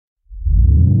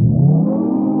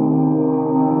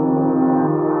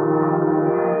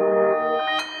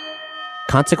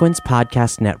Consequence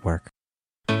Podcast Network.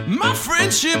 My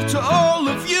friendship to all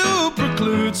of you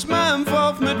precludes my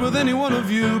involvement with any one of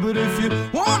you. But if you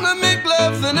wanna make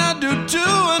love, then I do too,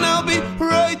 and I'll be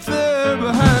right there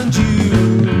behind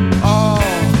you. All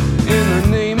in the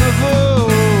name of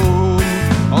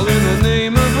oh, all in the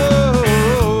name of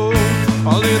oh,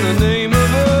 all in the name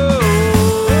of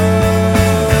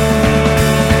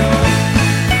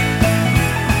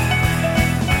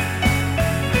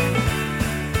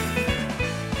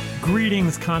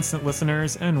Greetings, constant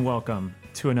listeners, and welcome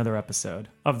to another episode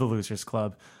of The Losers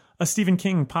Club, a Stephen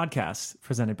King podcast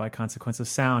presented by Consequence of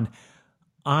Sound.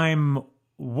 I'm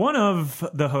one of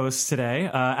the hosts today.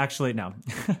 No.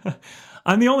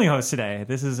 I'm the only host today.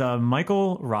 This is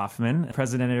Michael Rothman,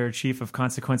 President Editor-Chief of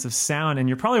Consequence of Sound, and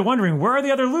you're probably wondering, where are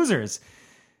the other losers?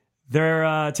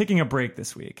 They're taking a break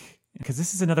this week, because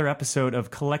this is another episode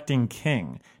of Collecting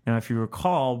King. Now, if you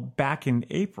recall, back in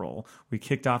April, we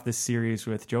kicked off this series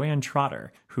with Joanne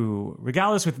Trotter, who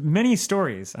regaled us with many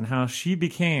stories on how she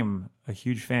became a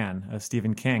huge fan of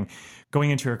Stephen King,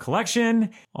 going into her collection,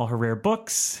 all her rare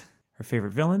books, her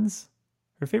favorite villains,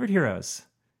 her favorite heroes,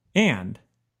 and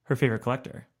her favorite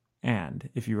collector. And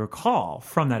if you recall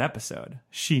from that episode,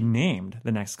 she named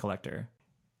the next collector.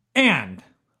 And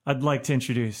I'd like to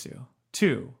introduce you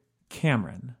to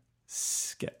Cameron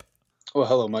Skip. Well,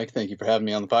 hello, Mike. Thank you for having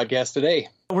me on the podcast today.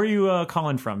 Where are you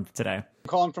calling from today? I'm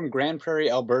calling from Grand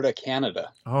Prairie, Alberta,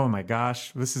 Canada. Oh my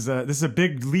gosh, this is a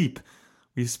big leap.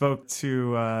 We spoke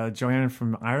to Joanne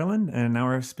from Ireland, and now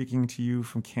we're speaking to you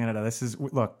from Canada. This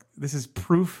is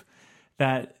proof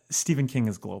that Stephen King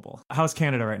is global. How's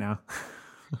Canada right now?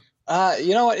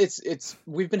 You know what?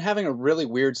 We've been having a really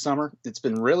weird summer. It's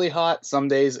been really hot some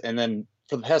days, and then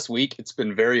for the past week, it's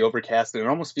been very overcast, and it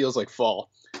almost feels like fall.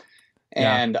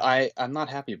 And yeah. I'm not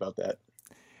happy about that.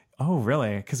 Oh,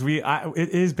 really? Because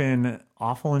it has been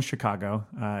awful in Chicago.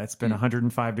 It's been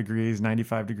 105 degrees,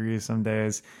 95 degrees some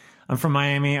days. I'm from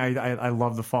Miami. I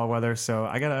love the fall weather, so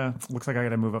looks like I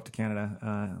gotta move up to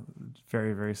Canada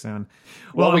very, very soon.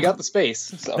 Well, we got the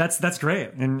space. So. That's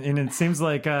great, and it seems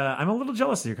like I'm a little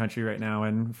jealous of your country right now,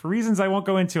 and for reasons I won't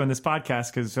go into on this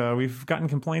podcast because we've gotten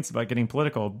complaints about getting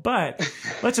political. But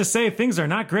let's just say things are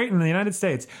not great in the United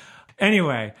States.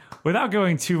 Anyway, without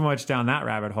going too much down that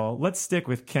rabbit hole, let's stick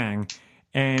with King.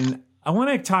 And I want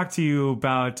to talk to you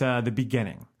about the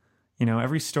beginning. You know,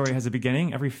 every story has a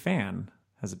beginning. Every fan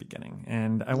has a beginning.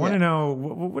 And I want to know,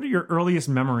 what are your earliest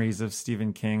memories of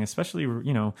Stephen King, especially,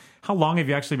 you know, how long have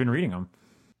you actually been reading him?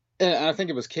 And I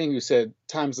think it was King who said,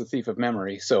 "Time's the thief of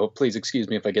memory." So please excuse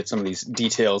me if I get some of these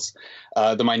details,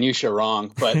 the minutiae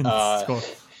wrong. But cool.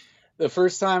 The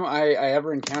first time I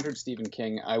ever encountered Stephen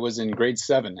King, I was in grade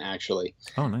 7, actually.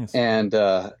 Oh, nice. And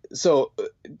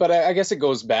but I guess it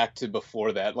goes back to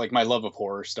before that. Like, my love of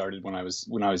horror started when I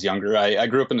was younger. I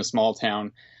grew up in a small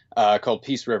town called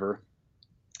Peace River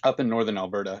up in northern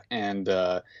Alberta. And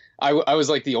I was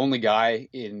like the only guy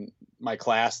in my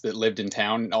class that lived in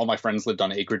town. All my friends lived on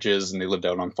acreages and they lived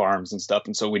out on farms and stuff.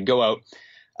 And so we'd go out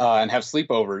and have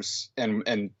sleepovers,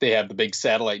 and they have the big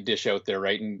satellite dish out there,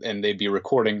 right? And they'd be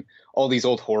recording all these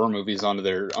old horror movies on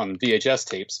VHS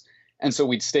tapes. And so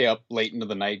we'd stay up late into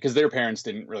the night because their parents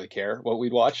didn't really care what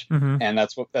we'd watch. Mm-hmm. And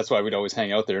that's why we'd always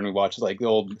hang out there, and we watched like the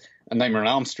old Nightmare on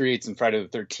Elm Streets and Friday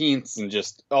the 13th and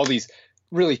just all these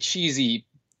really cheesy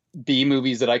B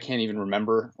movies that I can't even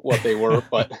remember what they were,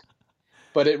 but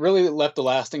it really left a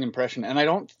lasting impression. And I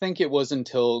don't think it was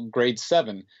until grade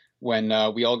 7 when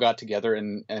we all got together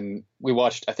and we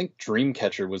watched, I think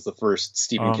Dreamcatcher was the first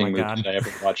Stephen King movie that I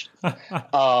ever watched.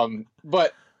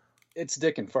 But it's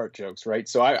dick and fart jokes, right?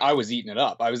 So I was eating it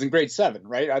up. I was in grade 7,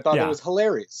 right? I thought it was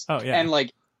hilarious. Oh, yeah.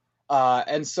 And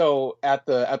and so at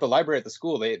the library at the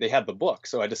school, they had the book.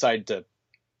 So I decided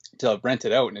to rent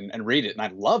it out and read it. And I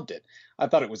loved it. I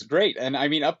thought it was great. And I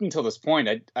mean, up until this point,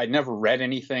 I'd never read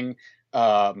anything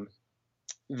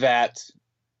that,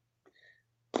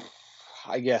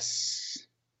 I guess,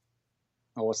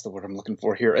 what's the word I'm looking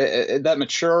for here? That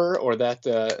mature or that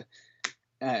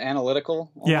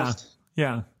analytical almost.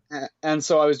 Yeah. And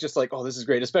so I was just like, oh, this is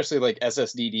great, especially like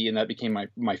SSDD, and that became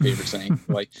my favorite saying,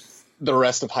 like the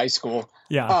rest of high school.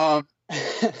 Yeah.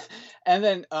 And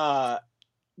then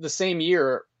the same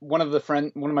year, one of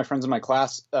my friends in my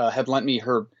class had lent me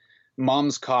her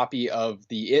mom's copy of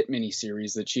the It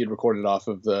miniseries that she had recorded off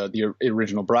of the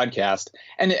original broadcast,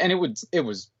 and it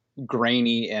was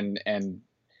grainy and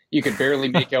you could barely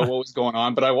make out what was going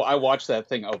on. But I watched that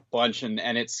thing a bunch, and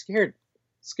it scared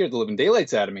the living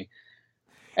daylights out of me.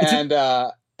 And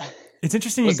it's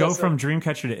interesting you go from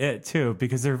Dreamcatcher to It too,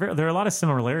 because there are a lot of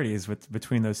similarities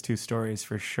between those two stories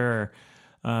for sure.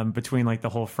 between like the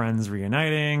whole friends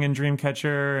reuniting and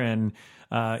Dreamcatcher, and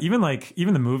even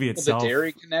the movie itself. The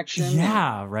Derry connection.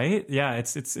 Yeah, right. Yeah,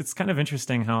 it's kind of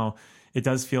interesting how it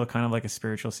does feel kind of like a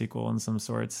spiritual sequel in some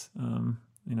sorts.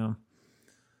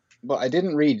 Well, I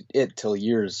didn't read it till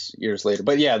years later,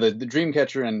 but yeah, the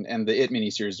Dreamcatcher and the It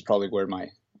miniseries is probably where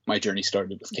my journey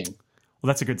started with King. Well,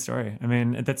 that's a good story. I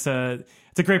mean, it's a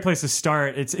great place to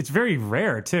start. It's very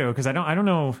rare too, because I don't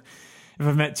know if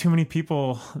I've met too many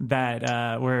people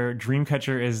that where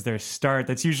Dreamcatcher is their start.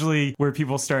 That's usually where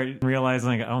people start realizing,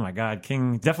 like, oh my God,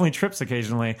 King definitely trips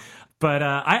occasionally. But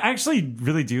I actually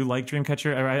really do like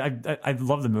Dreamcatcher. I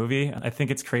love the movie. I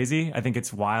think it's crazy. I think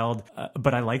it's wild,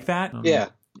 but I like that. Yeah,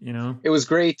 it was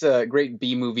great. Great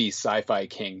B-movie sci-fi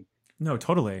King. No,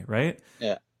 totally, right?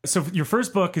 Yeah. So your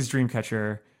first book is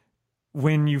Dreamcatcher.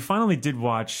 When you finally did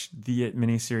watch the It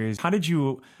miniseries, how did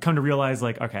you come to realize,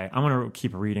 like, okay, I'm going to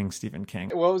keep reading Stephen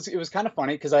King? Well, it was kind of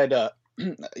funny because I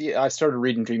started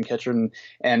reading Dreamcatcher,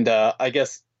 and I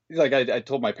guess, like, I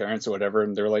told my parents or whatever,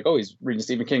 and they were like, oh, he's reading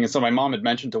Stephen King. And so my mom had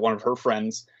mentioned to one of her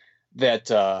friends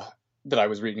that I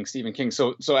was reading Stephen King.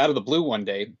 So out of the blue one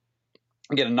day,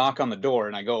 I get a knock on the door,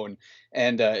 and I go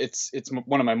and it's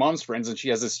one of my mom's friends, and she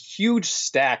has this huge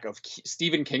stack of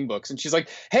Stephen King books, and she's like,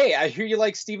 "Hey, I hear you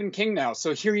like Stephen King now,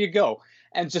 so here you go,"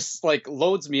 and just like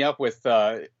loads me up with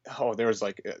there was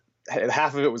like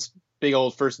half of it was big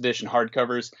old first edition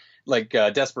hardcovers, like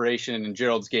Desperation and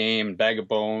Gerald's Game and Bag of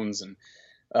Bones, and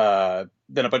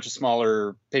then a bunch of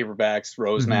smaller paperbacks,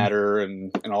 Rose Matter,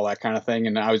 and all that kind of thing.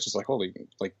 And I was just like, holy,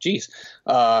 like, geez,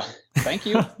 thank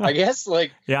you, I guess.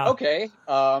 Like, yeah. Okay.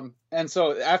 And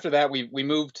so after that, we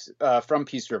moved from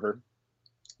Peace River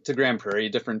to Grand Prairie,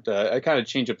 different, I kind of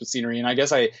changed up the scenery. And I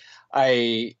guess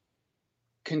I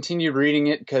continued reading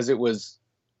it because it was,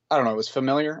 I don't know, it was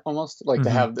familiar almost, like to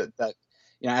have that,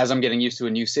 as I'm getting used to a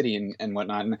new city and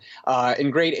whatnot. And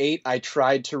in grade 8, I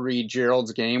tried to read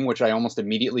Gerald's Game, which I almost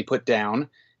immediately put down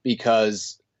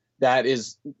because that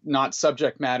is not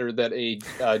subject matter that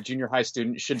a junior high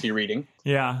student should be reading.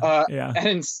 Yeah. Yeah.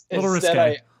 And a little instead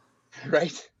risque.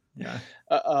 Right. Yeah.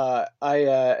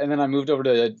 And then I moved over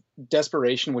to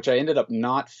Desperation, which I ended up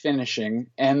not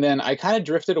finishing. And then I kind of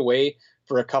drifted away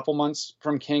for a couple months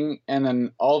from King, and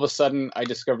then all of a sudden I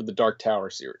discovered the Dark Tower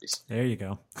series. There you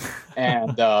go.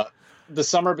 And the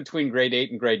summer between grade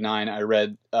 8 and grade 9, I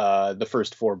read the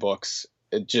first 4 books,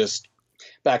 just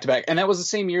back to back. And that was the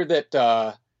same year that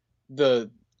the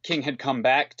King had come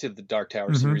back to the Dark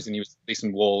Tower series, and he was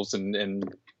releasing Wolves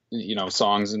and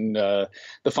songs and the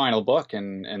final book.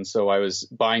 And so I was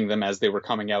buying them as they were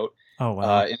coming out. Oh,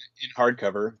 wow. In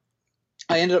hardcover.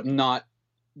 I ended up not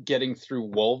getting through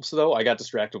Wolves, though. I got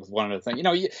distracted with one other thing.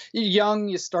 You're young,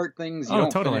 you start things, you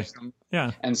don't totally finish them.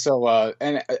 Yeah. And so,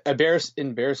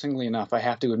 embarrassingly enough, I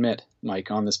have to admit, Mike,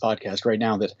 on this podcast right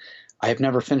now, that I have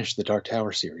never finished the Dark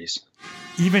Tower series.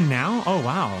 Even now? Oh,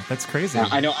 wow. That's crazy. Now,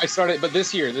 I know I started, but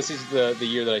this year, this is the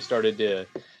year that I started to,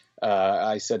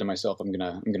 I said to myself, I'm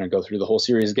gonna go through the whole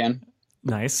series again.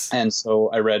 Nice. And so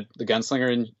I read The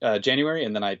Gunslinger in January,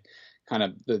 and then I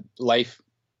the life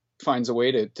finds a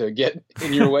way to get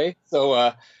in your way.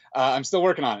 So I'm still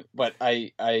working on it, but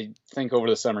I think over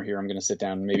the summer here, I'm going to sit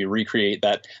down and maybe recreate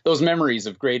those memories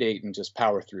of grade 8 and just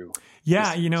power through.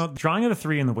 Yeah. Drawing of the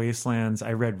Three in the Wastelands,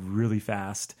 I read really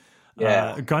fast.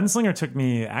 Yeah. Gunslinger took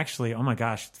me actually, oh my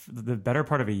gosh, the better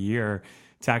part of a year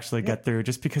to actually get through,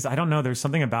 just because I don't know, there's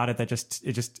something about it that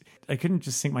I couldn't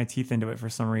just sink my teeth into it for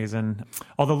some reason.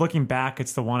 Although looking back,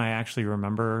 it's the one I actually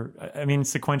remember. I mean,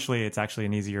 sequentially, it's actually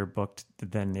an easier book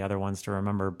than the other ones to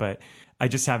remember, but I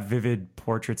just have vivid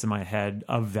portraits in my head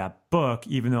of that book,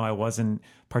 even though I wasn't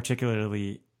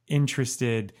particularly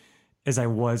interested as I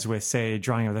was with, say,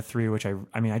 Drawing of the Three, which I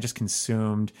just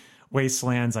consumed.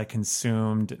 Wastelands, I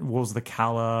consumed. Wolves of the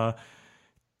Calla,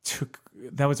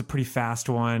 that was a pretty fast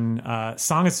one.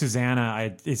 Song of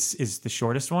Susanna is the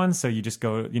shortest one, so you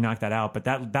knock that out. But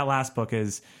that last book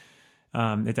is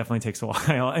it definitely takes a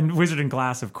while. And Wizard and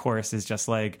Glass, of course, is just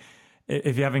like,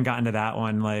 if you haven't gotten to that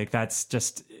one, like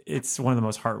it's one of the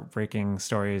most heartbreaking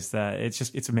stories. That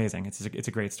it's amazing. It's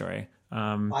a great story.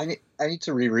 I need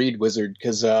to reread Wizard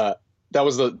because that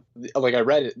was I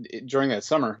read it during that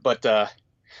summer, but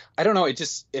I don't know. I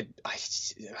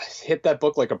hit that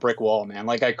book like a brick wall, man.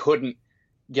 Like I couldn't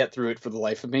get through it for the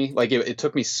life of me. Like it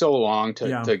took me so long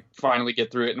to finally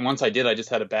get through it. And once I did, I just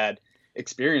had a bad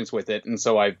experience with it. And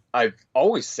so I've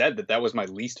always said that was my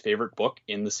least favorite book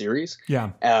in the series.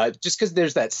 Yeah. Just because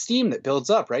there's that steam that builds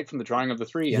up, right, from the Drawing of the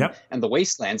Three and the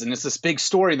Wastelands. And it's this big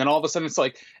story. And then all of a sudden it's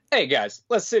like, hey guys,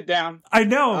 let's sit down. I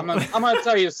know. I'm gonna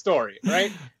tell you a story,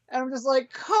 right? And I'm just like,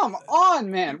 come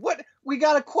on, man. we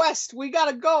got a quest. We got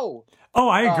to go. Oh,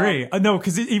 I agree. No,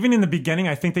 because even in the beginning,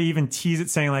 I think they even tease it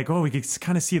saying like, oh, we could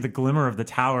kind of see the glimmer of the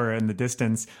tower in the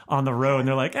distance on the road. And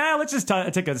they're like, let's just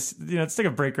let's take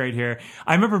a break right here.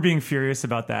 I remember being furious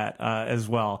about that as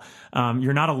well.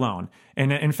 You're not alone.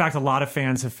 And in fact, a lot of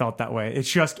fans have felt that way. It's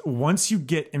just once you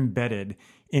get embedded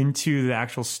into the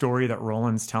actual story that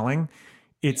Roland's telling,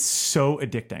 it's so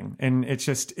addicting. And it's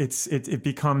just, it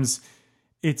becomes,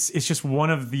 it's just one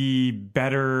of the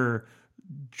better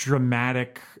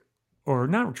dramatic, or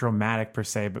not dramatic per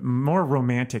se, but more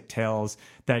romantic tales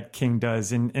that King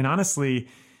does. And honestly,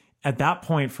 at that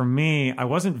point for me, I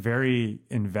wasn't very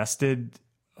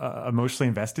emotionally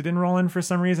invested in Roland for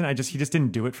some reason. He just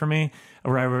didn't do it for me.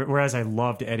 Whereas I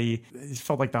loved Eddie. It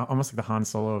felt like almost like the Han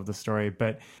Solo of the story.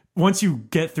 But once you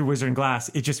get through Wizard and Glass,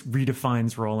 it just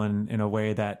redefines Roland in a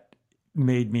way that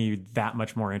made me that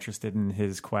much more interested in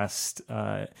his quest.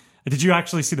 Did you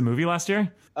actually see the movie last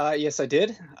year? Yes, I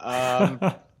did.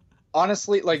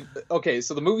 Honestly, like, okay,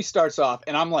 so the movie starts off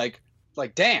and I'm like,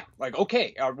 damn, like,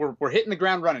 okay, we're hitting the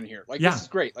ground running here. Like, This is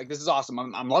great. Like, this is awesome.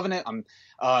 I'm loving it. I'm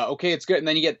okay. It's good. And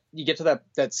then you get to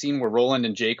that scene where Roland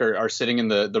and Jake are sitting in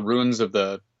the ruins of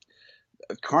the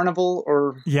carnival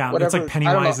or whatever. It's like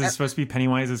Pennywise is supposed to be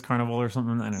Pennywise's carnival or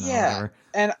something. I don't know. Yeah. Whatever.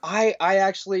 And I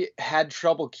actually had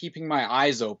trouble keeping my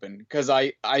eyes open because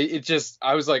I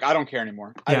was like, I don't care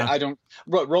anymore. Yeah. I don't.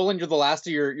 Roland, you're the last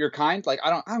of your kind. Like,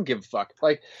 I don't give a fuck.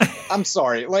 Like, I'm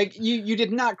sorry. Like, you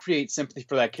did not create sympathy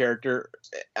for that character.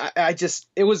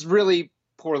 It was really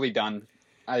poorly done.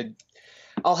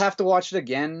 I'll have to watch it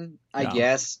again, I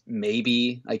guess.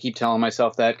 Maybe. I keep telling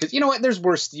myself that. Because you know what? There's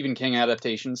worse Stephen King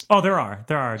adaptations. Oh, there are.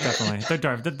 Definitely.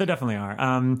 there definitely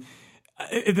are.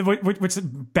 What's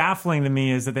baffling to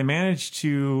me is that they managed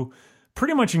to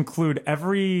pretty much include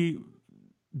every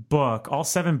book, all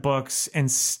 7 books,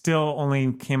 and still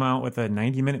only came out with a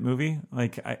 90-minute movie.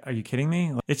 Like, are you kidding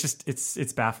me? It's just,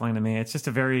 it's baffling to me. It's just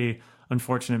a very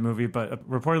unfortunate movie, but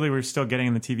reportedly we're still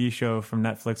getting the TV show from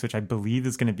Netflix, which I believe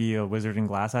is going to be a Wizard and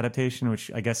Glass adaptation, which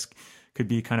I guess could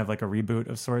be kind of like a reboot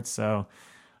of sorts. So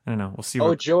I don't know. We'll see.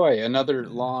 Oh, joy. Another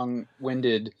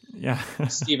long-winded yeah.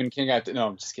 Stephen King. No,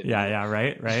 I'm just kidding. Yeah.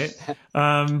 Right.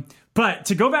 But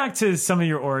to go back to some of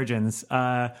your origins,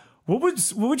 what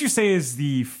would you say is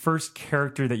the first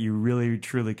character that you really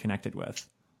truly connected with?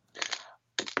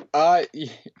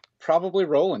 Probably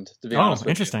Roland, to be honest with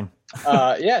you. Interesting.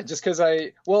 Yeah, just because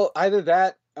either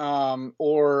that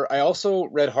or I also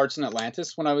read Hearts in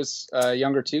Atlantis when I was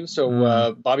younger too.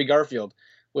 So Bobby Garfield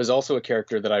was also a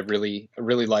character that I really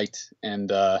liked and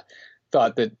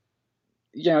thought that,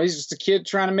 you know, he's just a kid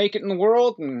trying to make it in the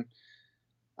world. And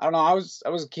I don't know, I was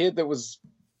a kid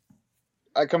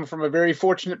I come from a very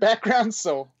fortunate background,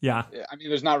 so yeah. I mean,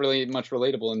 there's not really much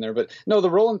relatable in there, but no, the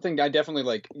Roland thing, I definitely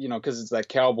like, you know, because it's that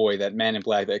cowboy, that Man in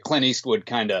Black, that Clint Eastwood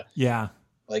kind of,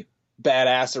 like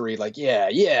badassery, like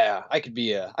yeah, I could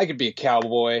be a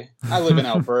cowboy. I live in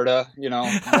Alberta, you know.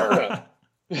 Alberta.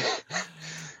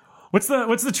 What's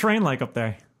the terrain like up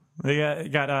there? They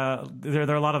got there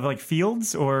are a lot of like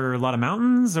fields or a lot of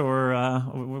mountains or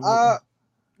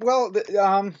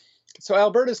So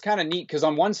Alberta's kind of neat because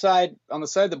on the side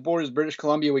that borders British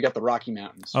Columbia, we got the Rocky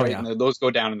Mountains, right? And those go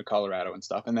down into Colorado and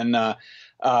stuff. And then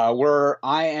where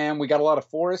I am, we got a lot of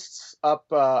forests up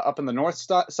in the north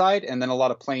side, and then a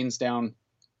lot of plains down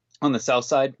on the south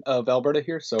side of Alberta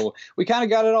here. So we kind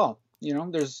of got it all. You know,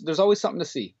 there's always something to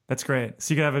see. That's great.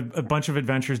 So you could have a bunch of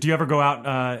adventures. Do you ever go out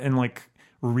and like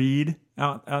read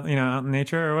out in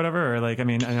nature or whatever? Or like, I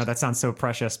mean, I know that sounds so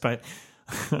precious, but.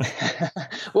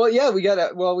 Well, yeah, we got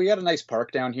a nice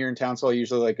park down here in town. So I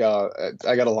usually I got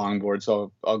a longboard,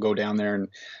 so I'll go down there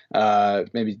and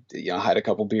maybe, you know, hide a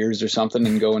couple beers or something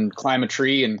and go and climb a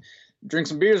tree and drink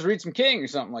some beers, read some King or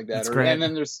something like that. That's great. And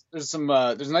then there's a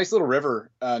nice little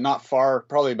river, not far,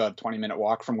 probably about a 20-minute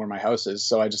walk from where my house is.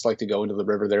 So I just like to go into the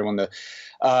river there when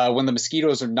the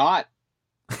mosquitoes are not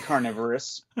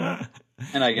carnivorous.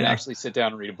 And I can actually sit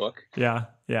down and read a book. Yeah.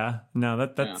 No,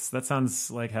 that sounds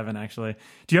like heaven, actually.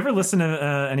 Do you ever listen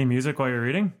to any music while you're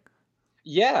reading?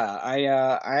 Yeah,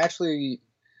 I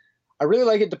really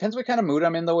like it. Depends what kind of mood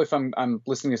I'm in, though, if I'm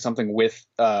listening to something with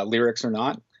lyrics or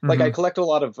not. Like, I collect a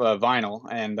lot of vinyl,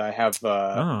 and I have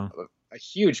a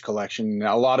huge collection.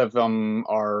 A lot of them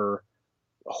are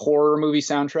horror movie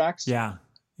soundtracks. Yeah.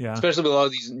 Especially with a lot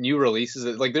of these new releases.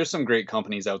 Like, there's some great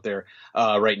companies out there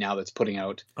right now that's putting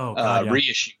out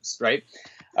reissues, right?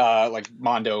 Like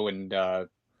Mondo and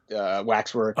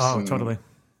Waxworks. Oh, totally.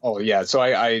 Oh, yeah. So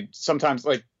I sometimes,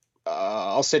 like,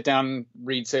 I'll sit down,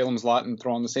 read Salem's Lot, and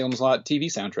throw on the Salem's Lot TV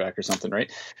soundtrack or something,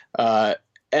 right?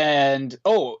 And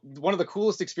one of the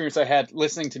coolest experience I had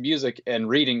listening to music and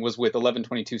reading was with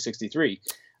 11/22/63.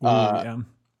 Yeah.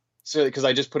 So because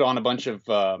I just put on a bunch of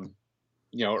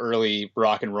early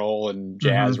rock and roll and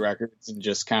jazz records and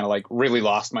just kind of like really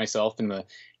lost myself in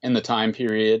the time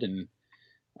period. And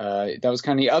that was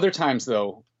kind of the other times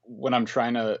though, when I'm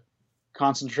trying to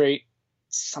concentrate,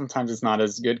 sometimes it's not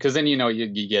as good, because then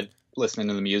you get listening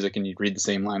to the music and you read the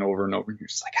same line over and over and you're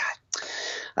just like,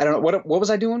 I don't know what was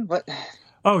I doing, what.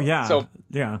 Oh yeah. So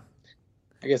yeah,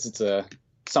 I guess it's a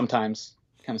sometimes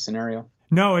kind of scenario.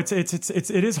 No, it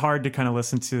is hard to kind of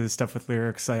listen to stuff with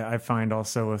lyrics. I find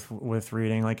also with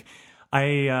reading, like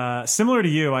I similar to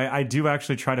you, I do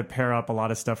actually try to pair up a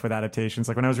lot of stuff with adaptations.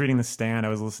 Like when I was reading The Stand, I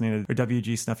was listening to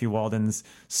W.G. Snuffy Walden's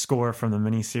score from the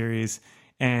miniseries,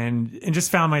 and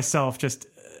just found myself just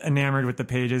enamored with the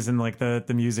pages and like the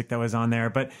music that was on there.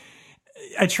 But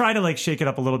I try to like shake it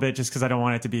up a little bit just because I don't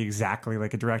want it to be exactly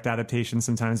like a direct adaptation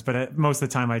sometimes. But most of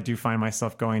the time I do find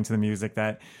myself going to the music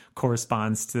that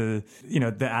corresponds to,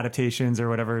 the adaptations or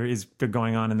whatever is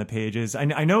going on in the pages.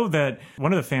 I know that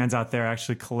one of the fans out there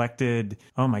actually collected,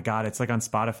 oh my God, it's like on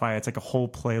Spotify. It's like a whole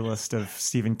playlist of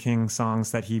Stephen King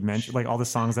songs that he mentioned, like all the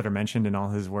songs that are mentioned in all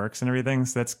his works and everything.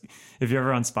 So that's, if you're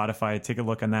ever on Spotify, take a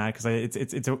look on that, because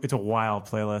it's a wild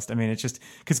playlist. I mean, it's just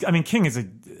because King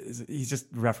he just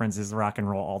references rock and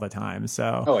roll all the time.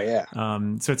 So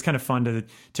so it's kind of fun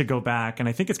to go back, and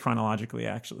I think it's chronologically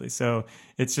actually. So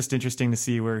it's just interesting to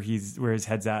see where his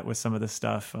head's at with some of this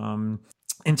stuff.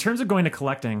 In terms of going to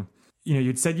collecting,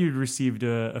 you'd said you'd received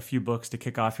a few books to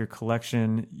kick off your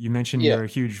collection. You mentioned you're a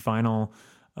huge vinyl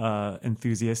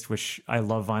enthusiast, which I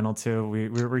love vinyl too.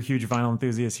 We're huge vinyl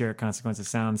enthusiasts here at Consequence of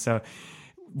Sound. So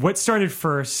what started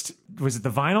first? Was it the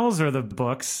vinyls or the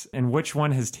books, and which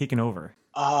one has taken over?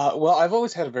 Well, I've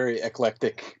always had a very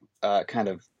eclectic kind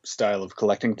of style of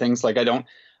collecting things. Like I don't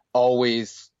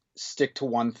always stick to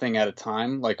one thing at a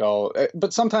time.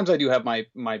 But sometimes I do have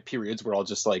my periods where I'll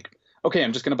just like, okay,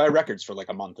 I'm just going to buy records for like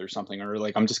a month or something, or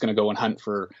like I'm just going to go and hunt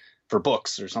for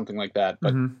books or something like that.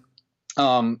 But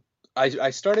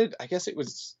I started, I guess it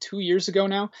was 2 years ago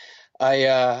now.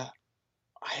 I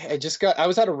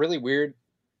was at a really weird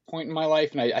point in my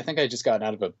life, and I think I just got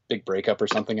out of a big breakup or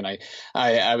something, and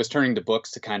I was turning to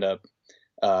books to kind of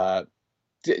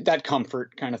that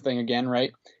comfort kind of thing again,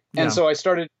 right? And so I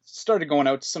started going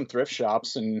out to some thrift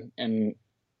shops and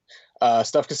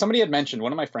stuff, because somebody had mentioned,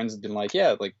 one of my friends had been like,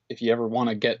 yeah, like if you ever want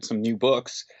to get some new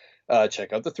books,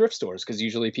 check out the thrift stores, because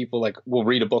usually people like will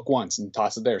read a book once and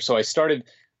toss it there. So I started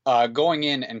going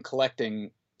in and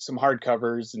collecting some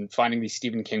hardcovers and finding these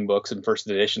Stephen King books and first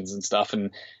editions and stuff,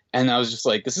 and I was just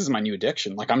like, this is my new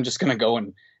addiction. Like I'm just gonna go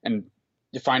and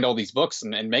find all these books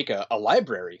and make a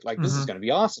library. Like this is gonna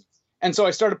be awesome. And so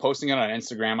I started posting it on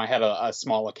Instagram. I had a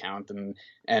small account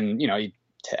and you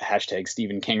hashtag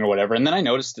Stephen King or whatever. And then I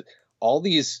noticed that all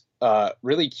these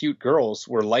really cute girls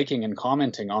were liking and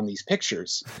commenting on these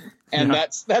pictures. And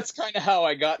that's kind of how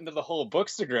I got into the whole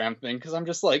Bookstagram thing, because I'm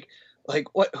just like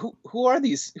what? Who are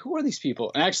these? Who are these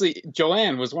people? And actually,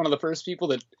 Joanne was one of the first people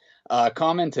that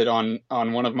commented on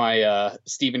one of my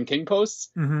Stephen King posts.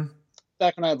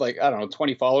 Back when I had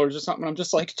 20 followers or something. I'm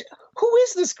just like, who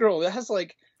is this girl that has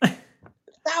like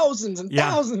thousands and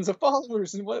thousands of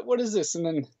followers, and what is this? And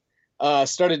then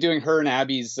started doing her and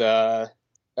Abby's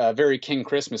Very King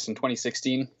Christmas in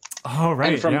 2016. Oh,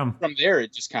 right. And from there,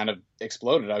 it just kind of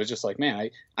exploded. I was just like,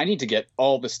 man, I need to get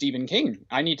all the Stephen King.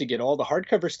 I need to get all the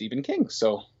hardcover Stephen King.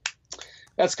 So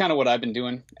that's kind of what I've been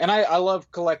doing. And I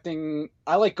love collecting.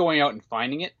 I like going out and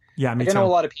finding it. Yeah, me too. I know a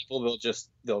lot of people,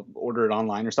 they'll order it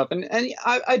online or stuff. And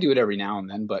I do it every now and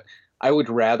then, but I would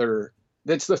rather,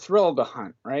 that's the thrill of the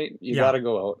hunt, right? You got to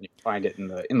go out and find it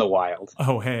in the wild.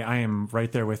 Oh, hey, I am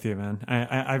right there with you, man.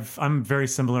 I'm very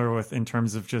similar in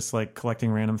terms of just like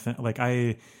collecting random things. Like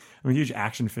I'm a huge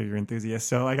action figure enthusiast.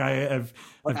 So like I've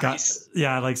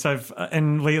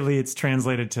and lately it's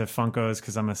translated to Funkos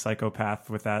because I'm a psychopath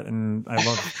with that. And I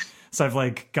love, so I've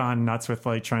like gone nuts with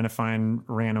like trying to find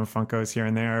random Funkos here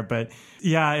and there. But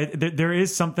yeah, there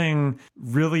is something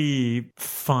really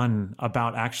fun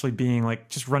about actually being like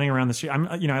just running around the street.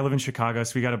 I live in Chicago,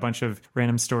 so we got a bunch of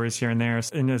random stores here and there.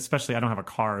 And especially I don't have a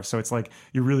car. So it's like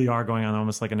you really are going on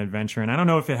almost like an adventure. And I don't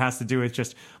know if it has to do with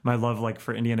just my love like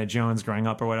for Indiana Jones growing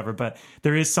up or whatever, but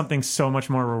there is something so much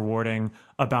more rewarding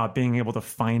about being able to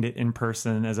find it in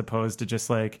person as opposed to just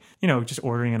like, just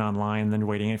ordering it online and then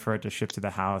waiting for it to ship to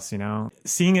the house,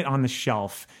 seeing it on the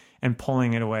shelf and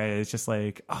pulling it away is just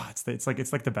like, it's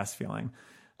like the best feeling.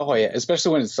 Oh yeah.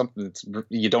 Especially when it's something that's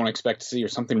you don't expect to see or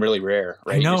something really rare,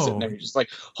 right? I know. You're sitting there, you're just like,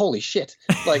 holy shit.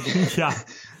 Like yeah.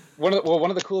 One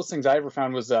of the coolest things I ever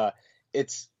found was,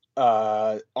 it's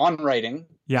On Writing,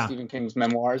 Yeah. Stephen King's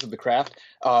memoirs of the craft,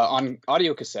 on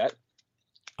audio cassette,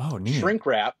 Oh, neat. shrink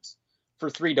wrapped for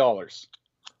 $3.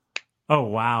 Oh,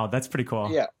 wow. That's pretty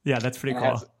cool. Yeah. Yeah, that's pretty And it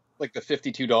cool. has like the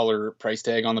 $52 price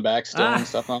tag on the back still and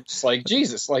stuff. And I'm just like,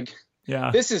 Jesus, like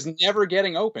Yeah. this is never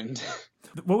getting opened.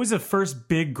 What was the first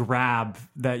big grab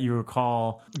that you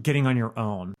recall getting on your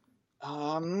own?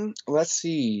 Let's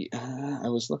see. I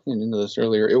was looking into this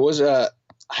earlier. It was I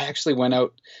actually went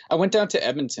down to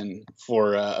Edmonton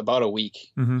for about a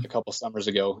week Mhm. a couple summers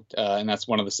ago, and that's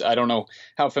one of the. I don't know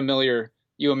how familiar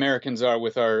you Americans are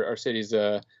with our cities,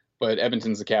 but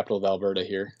Edmonton's the capital of Alberta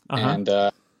here,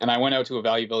 Uh-huh. and I went out to a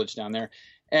Value Village down there,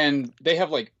 and they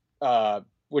have like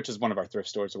which is one of our thrift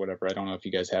stores or whatever. I don't know if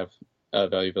you guys have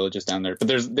Value Villages down there,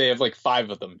 but they have like 5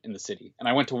 of them in the city, and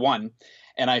I went to one,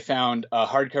 and I found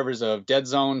hardcovers of Dead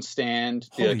Zone, Stand,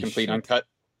 the Holy complete shit. uncut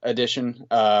edition,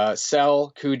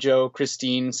 Cell, Cujo,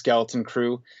 Christine, Skeleton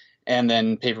Crew, and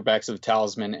then paperbacks of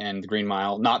Talisman and The Green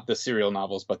Mile, not the serial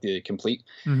novels, but the complete.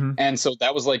 Mhm. And so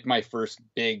that was like my first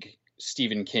big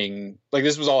Stephen King. Like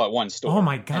this was all at one store. Oh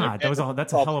my And God.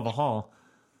 That's a hell of a haul.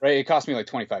 right. It cost me like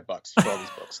 $25 for all these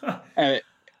books. And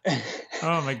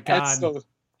Oh my and God. so,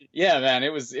 yeah, man,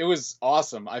 it was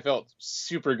awesome. I felt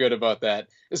super good about that,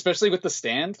 especially with the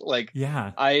Stand. Like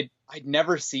Yeah. I'd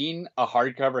never seen a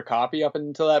hardcover copy up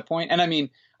until that point. And I mean,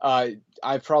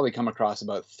 I've probably come across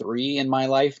about 3 in my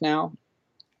life now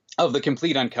of the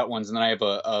complete uncut ones. And then I have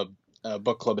a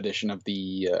book club edition of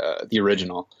the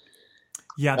original.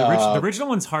 Yeah, the original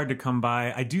one's hard to come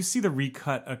by. I do see the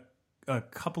recut a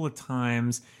couple of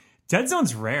times. Dead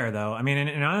Zone's rare, though. I mean,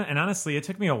 and honestly, it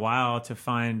took me a while to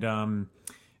find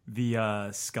the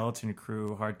Skeleton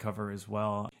Crew hardcover as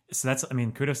well. So that's, I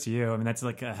mean, kudos to you. I mean, that's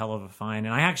like a hell of a find.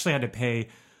 And I actually had to pay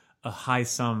a high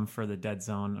sum for the Dead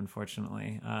Zone,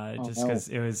 unfortunately, just because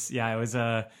it was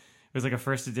like a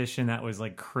first edition that was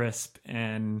like crisp,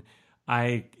 and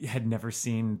I had never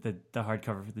seen the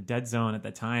hardcover for the Dead Zone at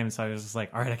that time, so I was just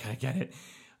like, all right, I gotta get it.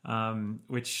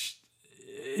 Which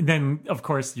then, of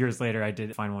course, years later, I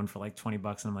did find one for like $20,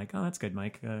 and I'm like, oh, that's good,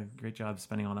 Mike. Great job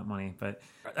spending all that money. But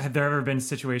have there ever been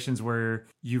situations where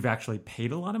you've actually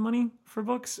paid a lot of money for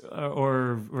books,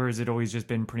 or has it always just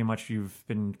been pretty much you've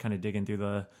been kind of digging through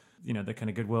the kind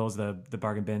of Goodwills, the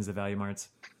bargain bins, the Value Marts?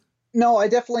 No, I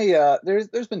definitely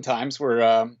there's been times where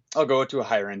I'll go to a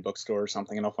higher end bookstore or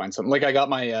something and I'll find something. Like I got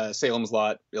my Salem's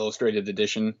Lot illustrated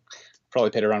edition, probably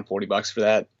paid around $40 for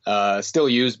that. Still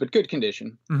used, but good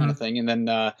condition kind of thing. And then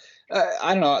I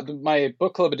don't know, my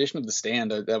book club edition of The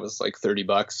Stand, that was like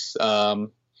 $30. And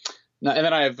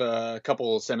then I have a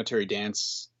couple Cemetery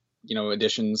Dance,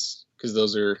 editions, because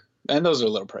those are a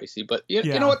little pricey, but you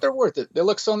know what, they're worth it. They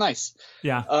look so nice.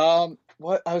 Yeah.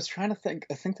 What I was trying to think,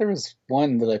 I think there was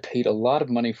one that I paid a lot of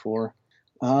money for.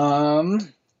 No,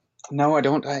 I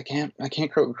don't. I can't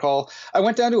recall. I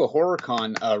went down to a horror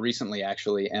con recently,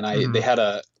 actually, and they had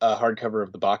a hardcover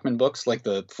of the Bachman books, like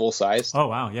the full size. Oh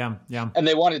wow, yeah. And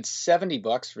they wanted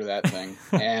 $70 for that thing,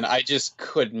 and I just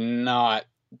could not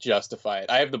justify it.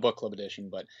 I have the book club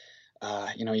edition, but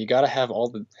you got to have all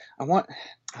the. I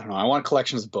want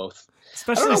collections of both.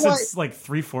 Especially since like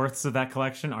 3/4 of that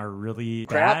collection are really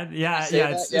crap. bad. Yeah,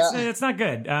 it's not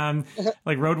good.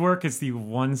 Like Roadwork is the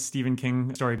one Stephen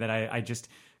King story that I just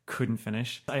couldn't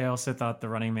finish. I also thought The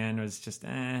Running Man was just but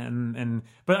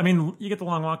I mean, you get the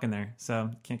long walk in there, so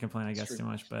can't complain, I guess, too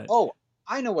much. But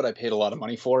I know what I paid a lot of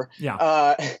money for.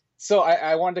 Yeah. So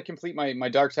I wanted to complete my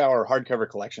Dark Tower hardcover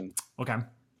collection. Okay.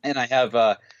 And I have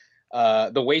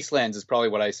The Wastelands is probably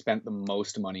what I spent the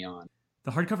most money on. The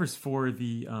hardcovers for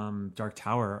the Dark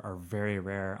Tower are very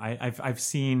rare. I've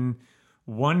seen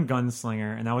one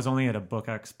Gunslinger, and that was only at a book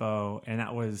expo, and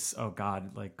that was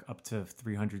like up to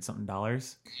 $300 something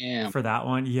for that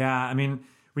one. Yeah, I mean,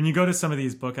 when you go to some of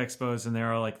these book expos and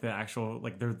there are like the actual,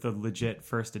 like they're the legit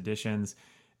first editions,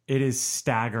 it is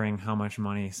staggering how much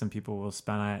money some people will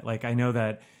spend on it. Like I know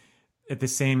that at the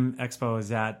same expo as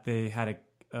that, they had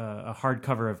a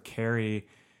hardcover of Carrie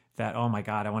that, oh my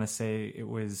God, I want to say it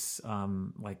was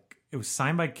it was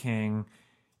signed by King,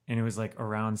 and it was like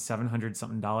around $700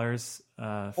 something for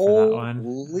that one.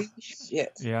 Holy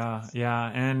shit.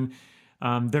 Yeah. And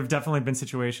there have definitely been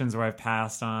situations where I've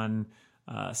passed on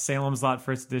Salem's Lot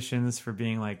first editions for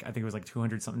being like, I think it was like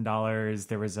 $200 something.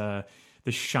 There was The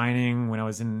Shining when I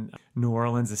was in New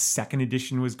Orleans. The second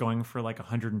edition was going for like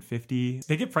 $150.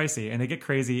 They get pricey and they get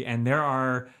crazy, and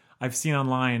I've seen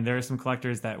online, there are some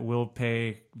collectors that will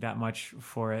pay that much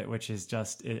for it, which is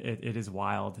just, it is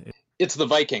wild. It's the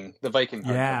Viking Yeah,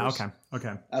 hardcovers.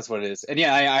 okay. That's what it is. And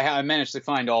yeah, I managed to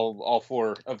find all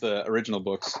 4 of the original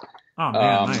books. Oh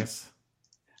man, nice.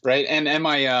 Right. And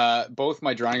my both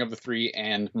my Drawing of the Three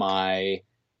and my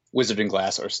Wizard in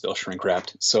Glass are still shrink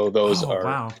wrapped. So those are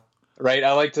wow. right.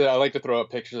 I like to throw up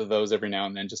pictures of those every now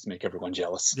and then just to make everyone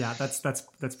jealous. Yeah,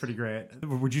 that's pretty great.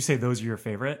 Would you say those are your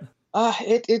favorite?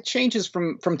 It changes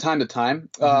from time to time.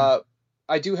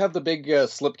 I do have the big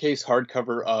slipcase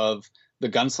hardcover of the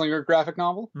Gunslinger graphic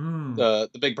novel, the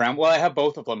big brown. Well, I have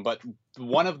both of them, but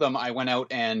one of them I went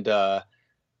out and I'm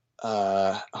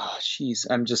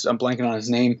blanking on his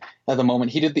name at the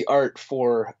moment. He did the art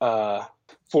for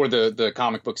the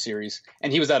comic book series,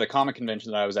 and he was at a comic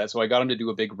convention that I was at, so I got him to do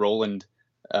a big Roland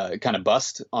kind of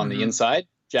bust on the inside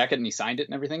jacket, and he signed it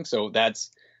and everything. So that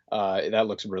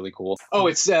looks really cool. Oh,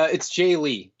 it's Jay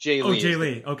Lee. Oh, Jay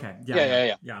Lee. Okay.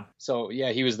 Yeah. So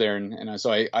yeah, he was there, and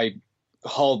so I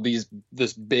hauled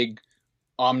this big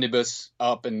omnibus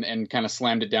up and kind of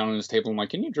slammed it down on his table. I'm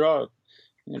like, can you draw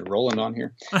Roland on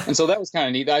here? And so that was kind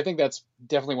of neat. I think that's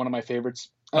definitely one of my favorites.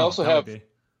 I also have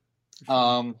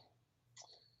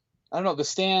I don't know, The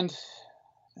Stand.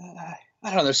 I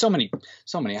don't know, there's so many.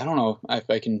 I don't know if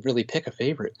I can really pick a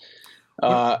favorite.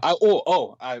 I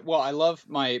love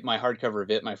my hardcover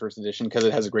of it, my first edition, because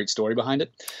it has a great story behind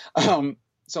it.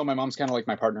 So my mom's kind of like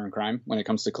my partner in crime when it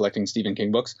comes to collecting Stephen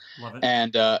King books. Love it.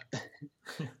 And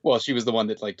well, she was the one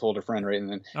that like told her friend, right? And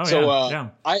then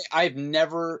I've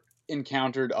never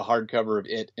encountered a hardcover of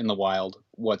it in the wild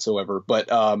whatsoever. But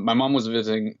my mom was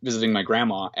visiting my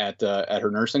grandma at her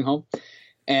nursing home,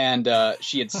 and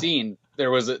she had seen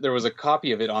there was a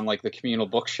copy of it on like the communal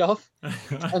bookshelf,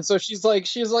 and so she was like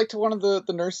to one of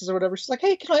the nurses or whatever. She's like,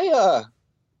 "Hey, can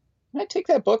I take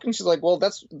that book?" And she's like, "Well,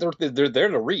 they're there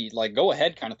to read. Like, go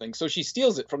ahead," kind of thing. So she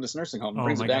steals it from this nursing home and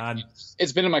brings it back. God.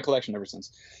 It's been in my collection ever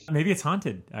since. Maybe it's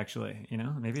haunted, actually.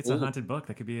 Maybe it's a haunted book.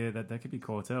 That could be that could be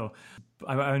cool too.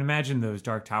 I would imagine those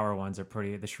Dark Tower ones are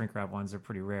the shrink wrap ones are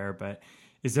pretty rare. But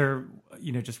is there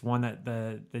just one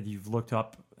that you've looked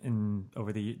up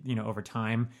over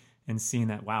time and seen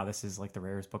that, wow, this is like the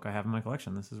rarest book I have in my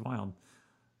collection? This is wild.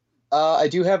 I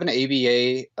do have an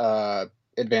ABA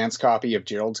advanced copy of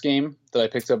Gerald's Game that I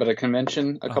picked up at a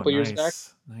convention a couple years back.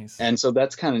 Nice. And so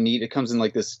that's kind of neat. It comes in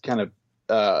like this kind of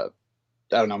I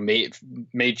don't know,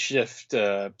 makeshift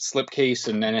slipcase,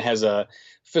 and then it has a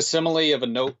facsimile of a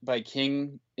note by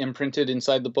King imprinted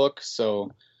inside the book.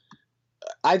 So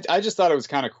I just thought it was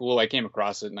kind of cool. I came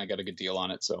across it and I got a good deal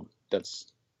on it. So it's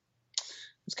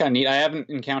kind of neat. I haven't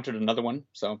encountered another one,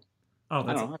 so I don't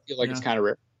know. I feel like it's kind of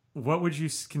rare. What would you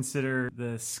consider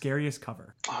the scariest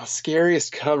cover?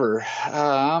 Scariest cover.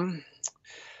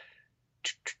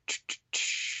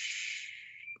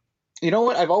 You know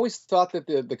what? I've always thought that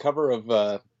the cover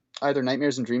of either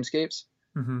Nightmares and Dreamscapes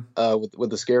with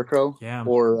the Scarecrow,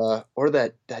 or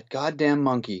that goddamn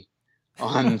monkey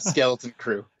on Skeleton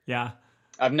Crew. Yeah.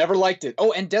 I've never liked it.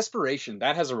 Oh, and Desperation.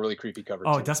 That has a really creepy cover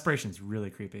too. Desperation's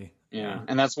really creepy. Yeah,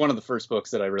 and that's one of the first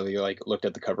books that I really looked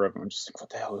at the cover of and I'm just like,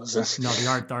 what the hell is this? No,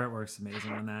 the artwork's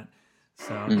amazing on that.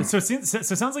 So it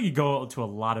sounds like you go to a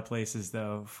lot of places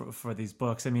though for these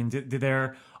books. I mean,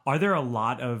 are there a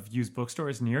lot of used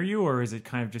bookstores near you, or is it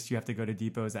kind of just you have to go to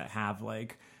depots that have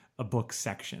like a book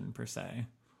section per se?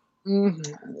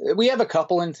 We have a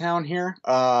couple in town here,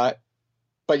 but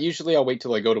usually I'll wait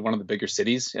till I go to one of the bigger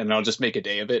cities, and I'll just make a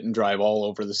day of it and drive all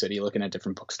over the city looking at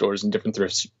different bookstores and different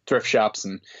thrift shops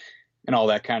and all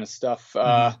that kind of stuff.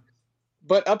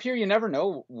 But up here, you never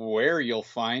know where you'll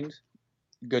find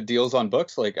good deals on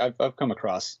books. Like I've come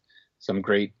across some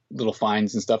great little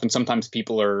finds and stuff, and sometimes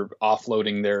people are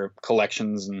offloading their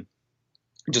collections and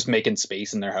just making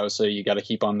space in their house. So you got to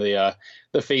keep on the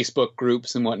Facebook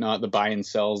groups and whatnot, the buy and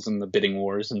sells and the bidding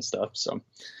wars and stuff. So.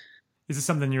 Is this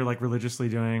something you're like religiously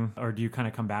doing, or do you kind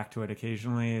of come back to it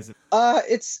occasionally? Is it?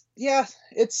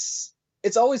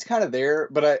 It's always kind of there,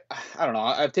 but I don't know.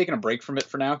 I've taken a break from it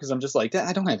for now because I'm just like,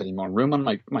 I don't have any more room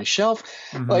on my shelf.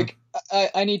 Like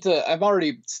I need to. I'm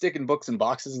already sticking books in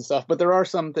boxes and stuff, but there are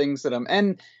some things that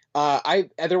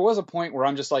there was a point where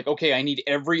I'm just like, okay, I need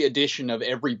every edition of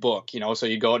every book, So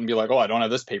you go out and be like, oh, I don't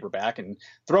have this paperback, and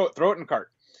throw it in a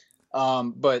cart.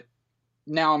 But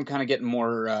now I'm kind of getting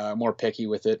more picky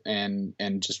with it, and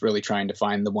just really trying to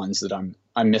find the ones that I'm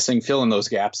missing, fill in those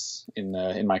gaps in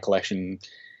my collection.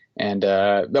 And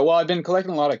I've been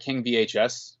collecting a lot of King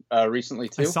VHS recently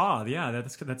too. I saw, yeah,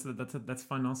 that's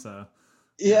fun also.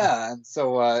 Yeah, and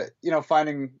so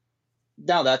finding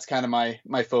now that's kind of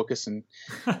my focus, and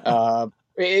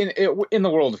in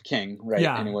the world of King, right?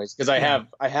 Yeah. Anyways, because I have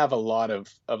a lot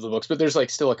of the books, but there's like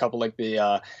still a couple like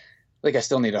the. Like I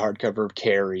still need a hardcover of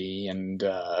Carrie and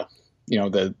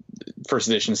the first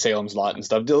edition Salem's Lot and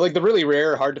stuff. Like the really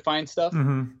rare, hard to find stuff.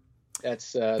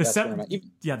 That's The where I'm at.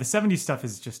 the 70s stuff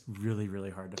is just really, really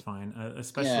hard to find.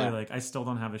 Especially Yeah. like I still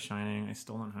don't have The Shining. I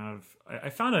still don't have. I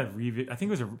found a review. I think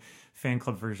it was a fan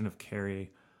club version of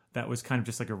Carrie that was kind of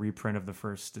just like a reprint of the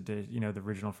first edition, the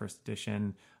original first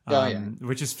edition.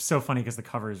 Which is so funny because the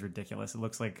cover is ridiculous. It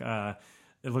looks like a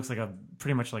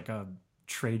pretty much like a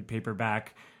trade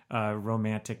paperback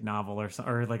romantic novel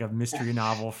or like a mystery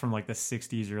novel from like the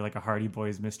 60s or like a Hardy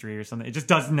Boys mystery or something. It just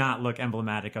does not look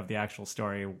emblematic of the actual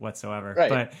story whatsoever. Right.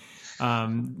 But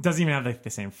doesn't even have like the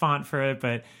same font for it.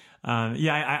 But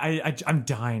I'm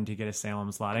dying to get a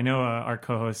Salem's Lot. I know our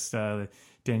co-host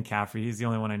Dan Caffrey, he's the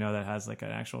only one I know that has like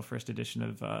an actual first edition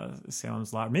of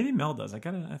Salem's Lot. Maybe Mel does. I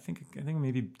think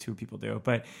maybe two people do.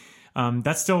 But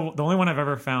that's still the only one I've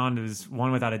ever found is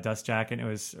one without a dust jacket. And it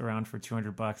was around for $200,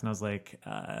 and I was like,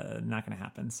 not going to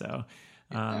happen. So,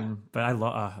 but I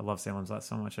love Salem's Lot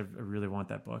so much. I really want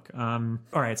that book. All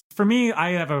right, so for me,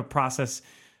 I have a process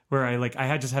where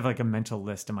I just have like a mental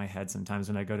list in my head sometimes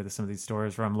when I go to some of these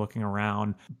stores where I'm looking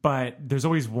around, but there's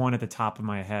always one at the top of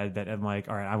my head that I'm like,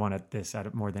 all right, I want this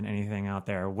out more than anything out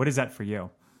there. What is that for you?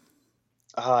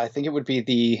 I think it would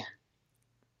be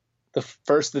the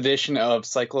first edition of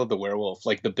Cycle of the Werewolf,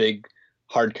 like the big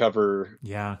hardcover.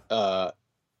 Yeah.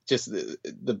 Just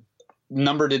the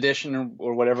numbered edition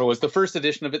or whatever it was the first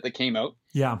edition of it that came out.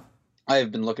 Yeah. I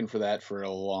have been looking for that for a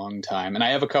long time, and I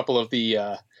have a couple of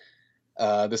the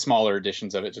smaller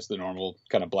editions of it, just the normal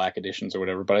kind of black editions or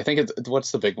whatever. But I think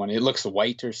what's the big one? It looks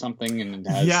white or something, and it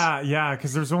has... yeah,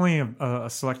 because there's only a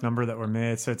select number that were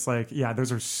made, so it's like, yeah,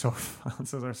 those are so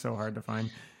hard to find.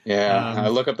 Yeah, I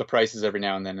look up the prices every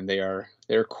now and then, and they're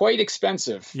quite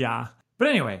expensive. Yeah, but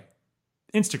anyway,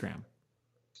 Instagram.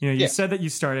 You said that you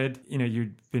started.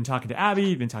 You've been talking to Abby,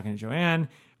 you've been talking to Joanne.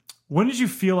 When did you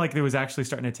feel like it was actually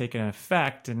starting to take an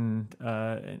effect, and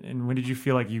when did you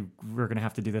feel like you were going to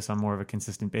have to do this on more of a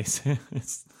consistent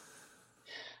basis?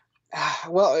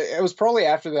 Well, it was probably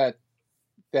after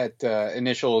that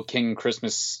initial King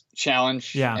Christmas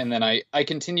challenge, and then I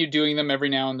continued doing them every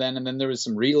now and then there was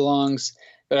some read-alongs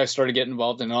that I started getting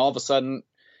involved in, and all of a sudden,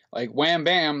 like wham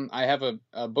bam, I have a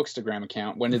Bookstagram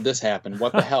account. When did this happen?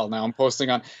 What the hell? Now I'm posting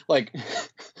on like.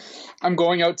 I'm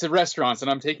going out to restaurants and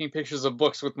I'm taking pictures of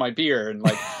books with my beer and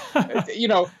like,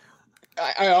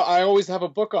 I always have a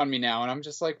book on me now, and I'm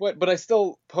just like, what? But I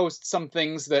still post some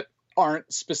things that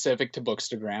aren't specific to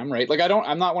Bookstagram, right? Like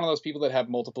I'm not one of those people that have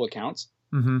multiple accounts.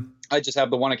 Mm-hmm. I just have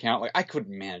the one account. Like I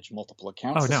couldn't manage multiple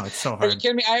accounts. Oh no, it's so hard. Are you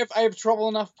kidding me? I have trouble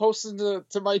enough posting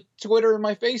to my Twitter and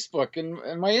my Facebook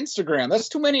and my Instagram. That's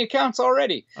too many accounts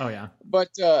already. Oh yeah. But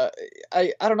I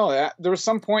don't know. There was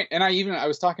some point, and I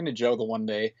was talking to Joe the one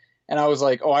day. And I was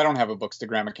like, oh, I don't have a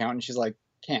Bookstagram account. And she's like,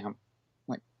 Cam. I'm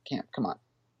like, Cam, come on.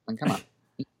 Like, come on.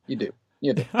 You do.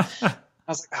 I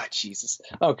was like, oh, Jesus.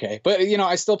 Okay. But,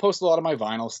 I still post a lot of my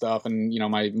vinyl stuff and,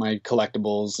 my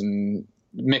collectibles and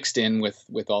mixed in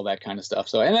with all that kind of stuff.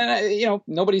 So, and then,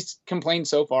 nobody's complained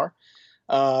so far.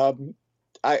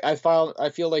 I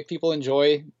feel like people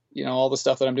enjoy, all the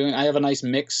stuff that I'm doing. I have a nice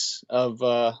mix of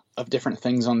different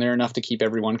things on there, enough to keep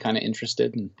everyone kind of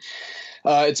interested. And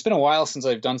it's been a while since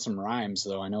I've done some rhymes,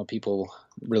 though. I know people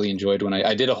really enjoyed when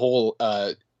I did a whole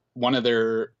one of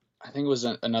their, I think it was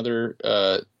another,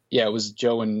 it was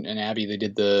Joe and Abby. They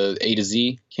did the A to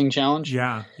Z King Challenge.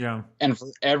 Yeah. And for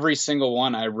every single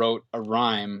one, I wrote a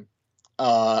rhyme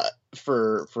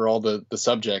for all the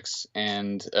subjects,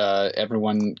 and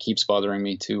everyone keeps bothering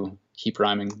me to keep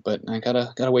rhyming, but I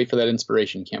gotta wait for that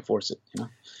inspiration. Can't force it,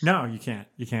 No, you can't,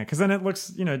 because then it looks,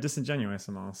 disingenuous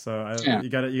and all. So you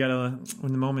gotta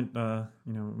when the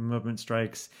moment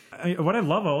strikes. What I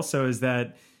love also is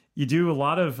that you do a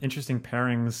lot of interesting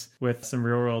pairings with some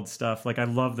real world stuff. Like I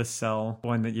love the Cell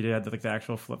one that you did, like the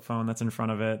actual flip phone that's in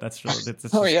front of it. That's great.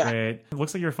 It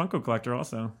looks like you're a Funko collector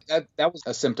also. That was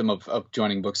a symptom of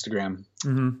joining Bookstagram,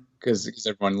 because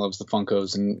everyone loves the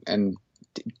Funkos, and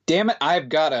damn it, I've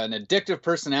got an addictive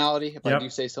personality, if I do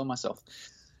say so myself.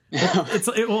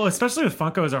 Well, especially with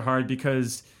Funkos are hard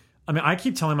because I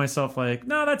keep telling myself like,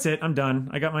 no, that's it, I'm done.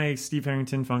 I got my Steve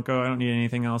Harrington Funko. I don't need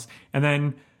anything else. And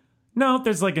then no,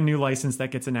 there's like a new license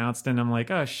that gets announced, and I'm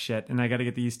like, oh shit, and I got to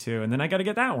get these two, and then I got to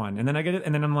get that one, and then I get it,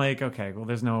 and then I'm like, okay, well,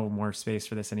 there's no more space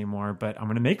for this anymore, but I'm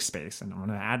gonna make space, and I'm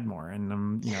gonna add more,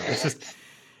 and it's just.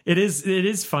 It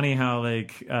is funny how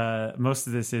like most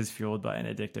of this is fueled by an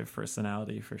addictive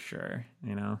personality for sure.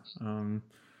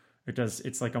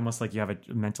 It's like almost like you have a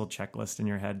mental checklist in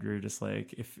your head where you're just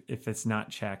like, if it's not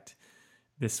checked,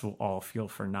 this will all feel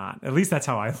for naught. At least that's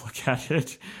how I look at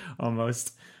it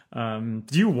almost. Do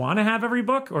you want to have every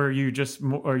book, or are you just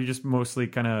mostly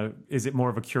kind of, is it more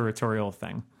of a curatorial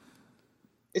thing?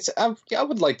 I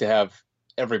would like to have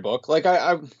every book. Like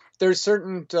there's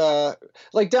certain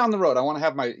like down the road, I want to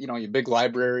have my, you know, your big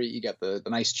library. You got the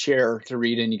nice chair to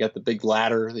read in. You got the big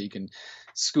ladder that you can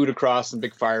scoot across, and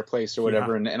big fireplace or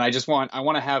whatever. Yeah. And I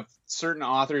want to have certain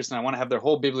authors, and I want to have their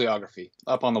whole bibliography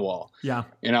up on the wall. Yeah.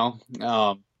 You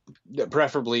know,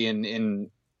 preferably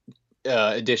in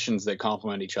editions that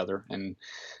complement each other, and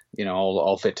you know,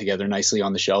 all fit together nicely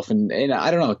on the shelf. And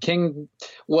I don't know, King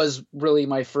was really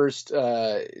my first.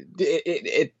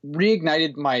 It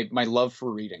reignited my love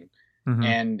for reading,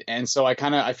 and so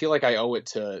I feel like I owe it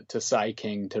to Cy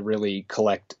King to really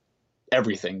collect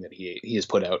everything that he has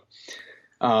put out.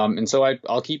 And so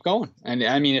I'll keep going. And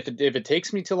I mean, if it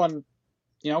takes me till I'm,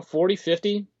 you know, 40,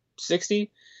 50,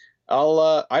 60,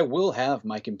 I will have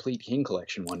my complete King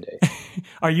collection one day.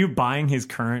 Are you buying his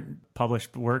current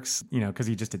published works? You know, because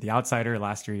he just did The Outsider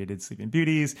last year. He did Sleeping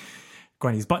Beauties,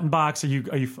 Gwenny's Button Box. Are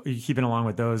you keeping along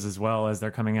with those as well as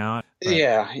they're coming out? But,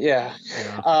 yeah.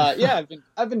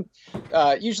 I've been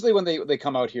usually when they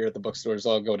come out here at the bookstores,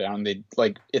 I'll go down. They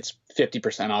like it's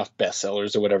 50% off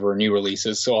bestsellers or whatever, new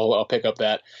releases. So I'll pick up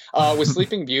that. With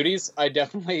Sleeping Beauties, I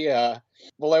definitely I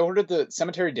ordered the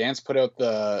Cemetery Dance put out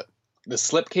the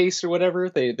slipcase or whatever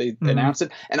they announced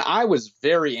it, and I was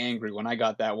very angry when I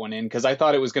got that one in, because I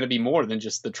thought it was going to be more than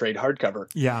just the trade hardcover.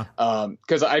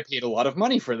 Because I paid a lot of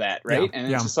money for that, right?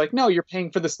 And it's just like, no, you're paying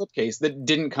for the slipcase that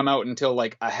didn't come out until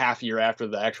like a half year after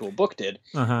the actual book did.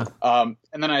 And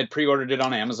then I had pre-ordered it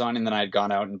on Amazon, and then I had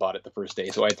gone out and bought it the first day,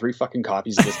 so I had 3 fucking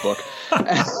copies of this book.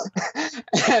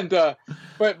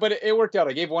 But it worked out.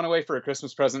 I gave one away for a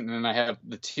Christmas present, and then I have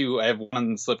the 2. I have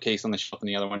one slipcase on the shelf and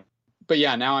the other one. But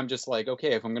yeah, now I'm just like,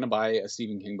 okay, if I'm going to buy a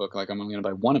Stephen King book, like I'm only going to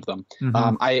buy one of them.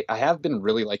 I have been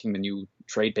really liking the new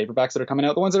trade paperbacks that are coming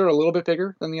out, the ones that are a little bit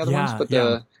bigger than the other ones,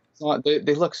 but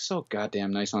they look so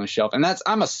goddamn nice on the shelf. And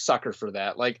I'm a sucker for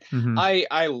that. Like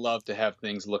I love to have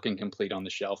things looking complete on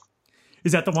the shelf.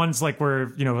 Is that the ones like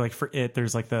where, you know, like for it,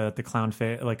 there's like the clown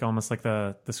face, like almost like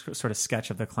the sort of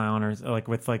sketch of the clown, or like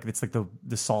with like, it's like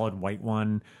the solid white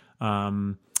one.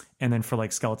 And then for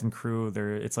like Skeleton Crew,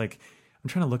 it's like, I'm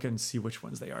trying to look at and see which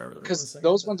ones they are. Because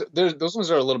those ones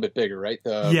are a little bit bigger, right?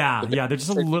 They're just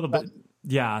a little bit.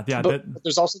 But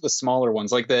there's also the smaller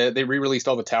ones. Like they re-released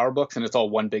all the Tower books, and it's all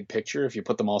one big picture if you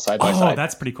put them all side by side. Oh,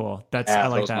 that's pretty cool. I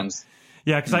like that. Ones.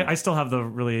 Yeah, because I still have the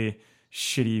really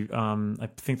shitty. I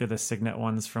think they're the Signet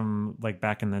ones from like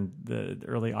back in the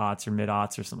early aughts or mid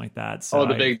aughts or something like that. So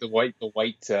the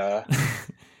white.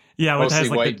 Yeah, mostly has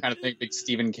like white kind of thing, big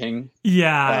Stephen King.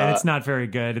 Yeah, and it's not very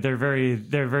good. They're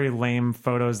very lame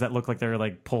photos that look like they're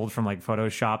like pulled from like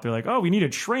Photoshop. They're like, oh, we need a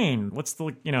train. What's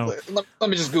the, you know? Let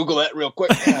me just Google that real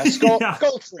quick. Skull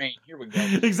train. Here we go.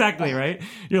 Exactly, right?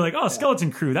 You're like, oh,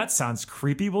 Skeleton Crew. That sounds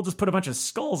creepy. We'll just put a bunch of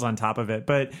skulls on top of it.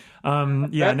 But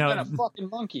that's a fucking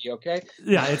monkey, okay?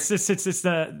 Yeah, it's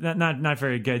not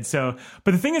very good. So,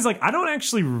 but the thing is, like, I don't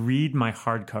actually read my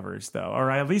hardcovers though,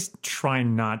 or I at least try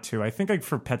not to. I think like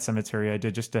for Pet Cemetery I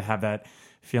did, just to have that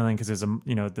feeling, because there's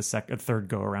a third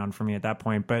go around for me at that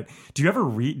point. But do you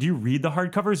read the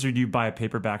hardcovers, or do you buy a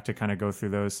paperback to kind of go through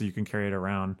those so you can carry it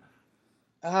around?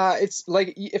 It's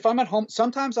like if I'm at home,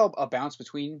 sometimes I'll bounce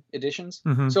between editions.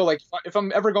 So like if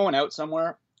I'm ever going out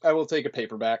somewhere, I will take a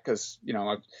paperback, because you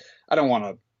know I don't want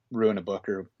to ruin a book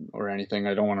or anything.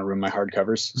 I don't want to ruin my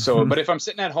hardcovers. So but if I'm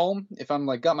sitting at home, if I'm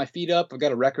like got my feet up, I've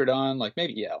got a record on, like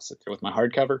maybe I'll sit there with my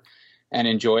hardcover and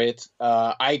enjoy it.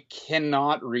 I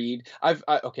cannot read.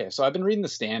 So I've been reading The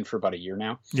Stand for about a year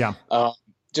now. Yeah.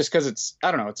 Just because it's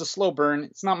a slow burn.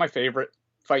 It's not my favorite.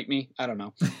 Fight me. I don't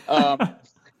know.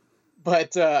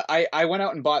 But I went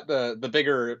out and bought the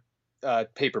bigger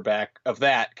paperback of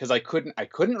that, because I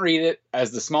couldn't read it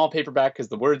as the small paperback because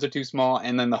the words are too small,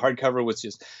 and then the hardcover was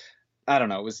just, I don't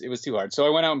know, it was too hard. So I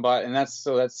went out and bought, and that's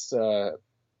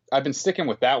I've been sticking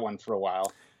with that one for a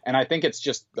while. And I think it's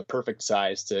just the perfect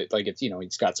size to, like, it's, you know,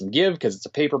 it's got some give because it's a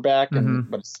paperback,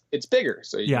 but it's bigger.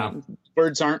 So you know,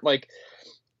 words aren't like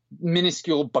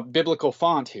minuscule but biblical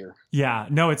font here. Yeah,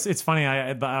 no, it's funny.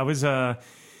 I was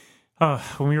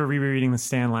when we were rereading The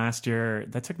Stand last year,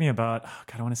 that took me about,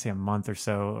 I want to say a month or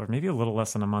so, or maybe a little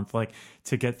less than a month, like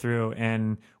to get through.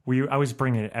 And I was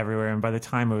bringing it everywhere. And by the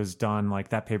time it was done, like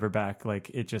that paperback,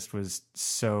 like it just was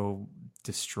so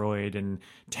destroyed and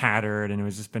tattered, and it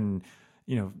was just been,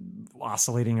 you know,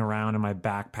 oscillating around in my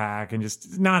backpack, and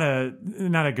just not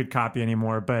a good copy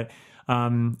anymore. But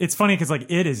it's funny because like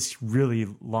it is really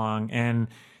long, and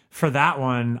for that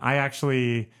one I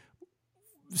actually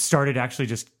started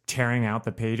just tearing out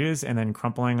the pages and then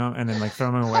crumpling them and then like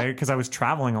throwing them away, because I was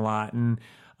traveling a lot, and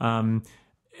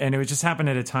it would just happen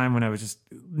at a time when I was just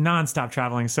nonstop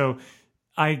traveling. So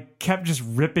I kept just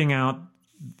ripping out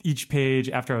each page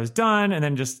after I was done, and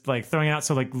then just like throwing it out.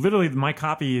 So like literally, my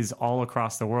copy is all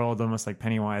across the world, almost like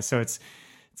Pennywise. So it's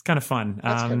kind of fun.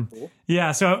 That's kind of cool.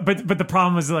 Yeah. So, but the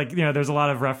problem was like, there's a lot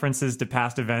of references to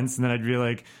past events, and then I'd be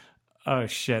like, oh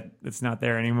shit, it's not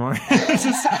there anymore.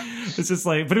 it's just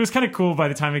like, but it was kind of cool by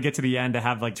the time I get to the end to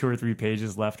have like 2 or 3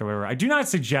 pages left or whatever. I do not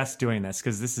suggest doing this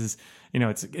because this is,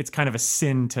 it's kind of a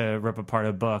sin to rip apart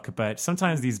a book, but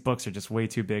sometimes these books are just way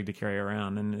too big to carry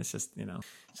around, and it's just,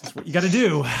 it's just what you got to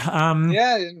do.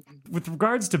 Yeah. With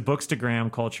regards to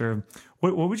Bookstagram culture,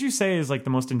 what would you say is like the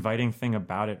most inviting thing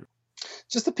about it?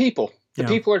 Just the people. The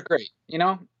people are great.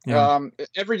 Yeah.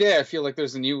 Every day I feel like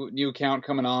there's a new account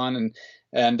coming on,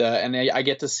 and I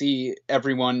get to see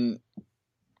everyone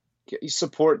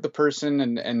support the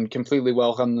person and completely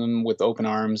welcome them with open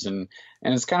arms, and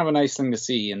it's kind of a nice thing to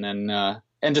see. And then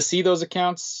and to see those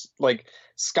accounts like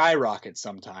skyrocket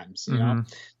sometimes,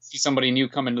 see somebody new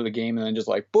come into the game and then just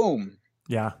like boom,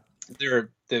 yeah,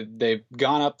 they've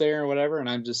gone up there or whatever, and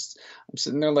I'm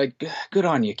sitting there like, good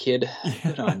on you, kid.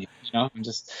 Good on you.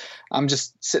 I'm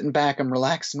just sitting back. I'm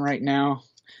relaxing right now.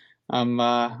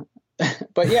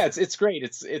 But yeah, it's great.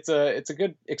 It's a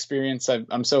good experience.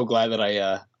 I'm so glad that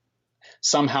I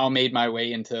somehow made my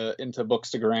way into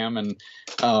Bookstagram,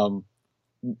 and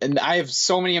I have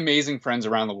so many amazing friends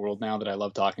around the world now that I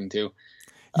love talking to.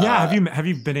 Yeah, have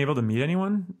you been able to meet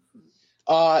anyone?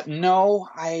 No,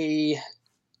 I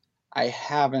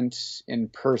haven't in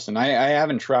person. I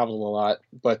haven't traveled a lot,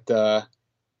 but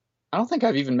I don't think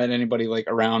I've even met anybody like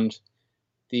around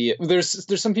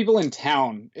there's some people in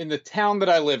the town that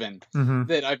I live in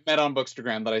that I've met on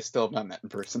Bookstagram that I still have not met in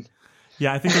person.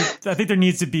 Yeah, I think there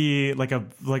needs to be like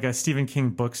a Stephen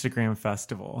King Bookstagram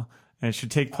festival, and it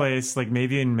should take place like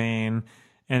maybe in Maine,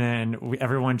 and then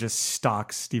everyone just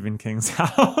stalks Stephen King's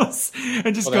house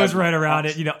and just goes right around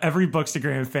it. Every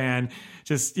Bookstagram fan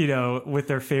just with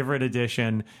their favorite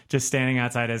edition, just standing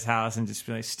outside his house and just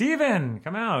be like, Stephen,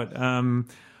 come out.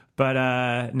 But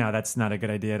no, that's not a good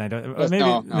idea, and I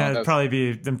don't. That'd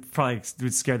probably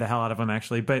would scare the hell out of them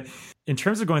actually. But in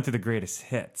terms of going through the greatest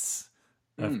hits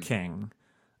of King,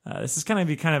 this is kind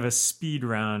of a speed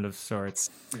round of sorts.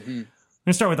 I'm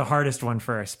gonna start with the hardest one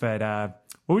first. But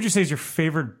what would you say is your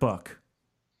favorite book?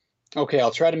 Okay,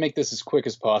 I'll try to make this as quick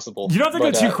as possible. You don't have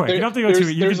to go too quick. You don't have to go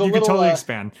too. You can totally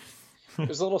expand.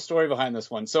 There's a little story behind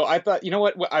this one. So I thought, you know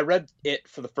what? I read it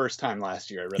for the first time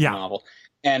last year. I read the novel,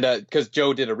 and because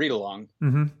Joe did a read along,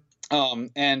 and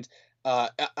I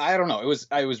don't know.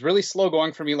 I was really slow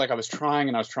going for me. Like I was trying,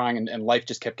 and life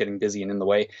just kept getting busy and in the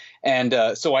way. And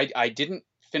so I didn't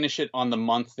finish it on the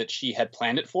month that she had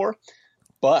planned it for,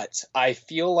 but I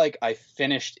feel like I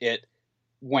finished it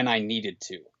when I needed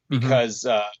to, because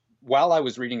while I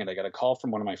was reading it, I got a call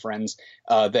from one of my friends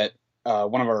that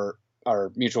one of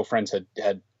our mutual friends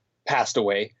had passed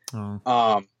away.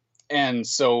 And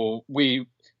so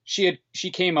she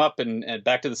came up and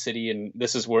back to the city, and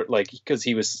this is where, like, because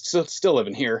he was still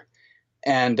living here.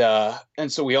 And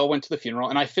so we all went to the funeral,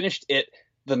 and I finished it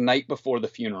the night before the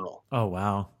funeral. Oh,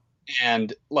 wow.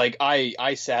 And like,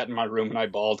 I sat in my room and I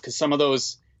bawled, because some of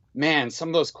those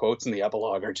quotes in the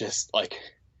epilogue are just like,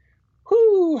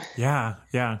 whoo. Yeah.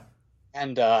 Yeah.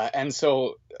 And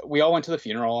so we all went to the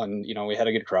funeral, and we had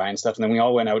a good cry and stuff, and then we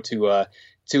all went out to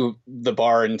the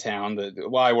bar in town.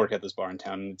 I work at this bar in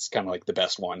town, and it's kind of like the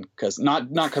best one, because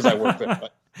not because I work there,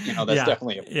 but that's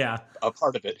definitely a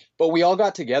part of it. But we all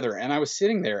got together, and I was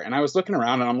sitting there and I was looking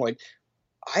around, and I'm like,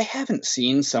 I haven't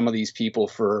seen some of these people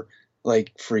for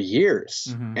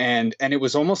years, and it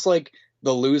was almost like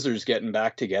the losers getting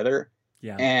back together.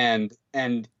 Yeah.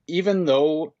 And even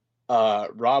though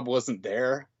Rob wasn't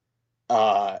there,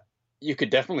 you could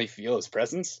definitely feel his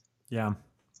presence. Yeah.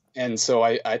 And so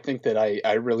I think that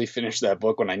I really finished that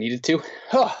book when I needed to.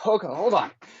 Oh, okay, hold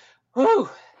on. Woo.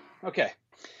 Okay.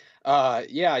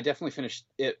 Yeah, I definitely finished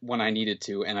it when I needed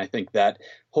to. And I think that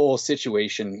whole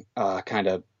situation kind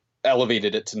of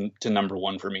elevated it to number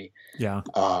one for me. Yeah.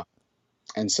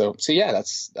 And so yeah,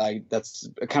 that's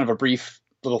kind of a brief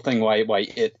little thing why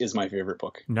it is my favorite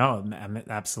book. No, it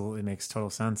absolutely makes total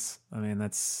sense. I mean,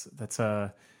 that's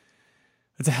a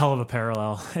hell of a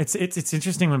parallel. It's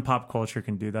interesting when pop culture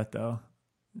can do that, though.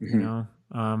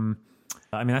 I mean,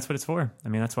 that's what it's for. I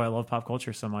mean, that's why I love pop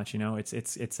culture so much.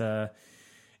 It's an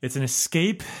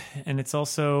escape, and it's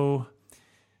also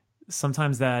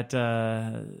sometimes that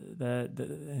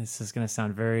this is going to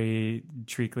sound very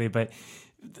treacly, but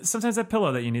sometimes that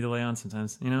pillow that you need to lay on.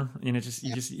 Sometimes,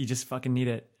 you just fucking need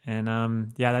it.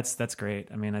 And that's great.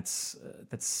 I mean, it's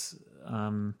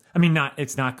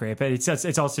not great, but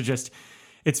it's also just.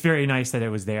 It's very nice that it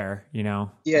was there, Yeah.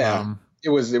 It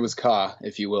was Ka,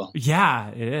 if you will. Yeah,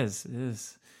 it is. It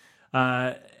is.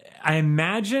 I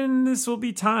imagine this will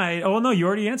be tied. Oh, well, no, you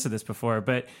already answered this before,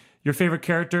 but your favorite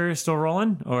character is still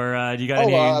rolling, or do you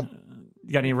got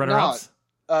any runner-ups?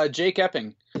 Jake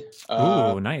Epping.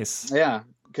 Ooh, nice. Yeah,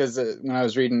 because when I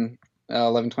was reading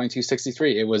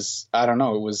 11/22/63, it was, I don't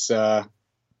know, it was a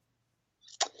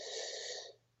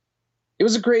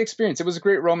great experience. It was a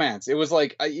great romance. It was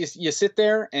like you sit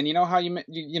there, and you know how you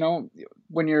know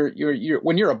when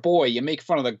you're a boy, you make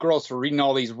fun of the girls for reading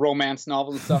all these romance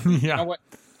novels and stuff. Yeah. You know what?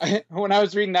 When I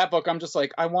was reading that book, I'm just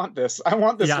like, I want this. I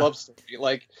want this love story.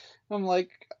 Like, I'm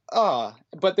like,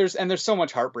 but there's so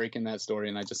much heartbreak in that story,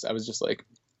 and I was just like,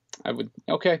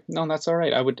 that's all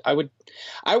right. I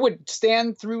would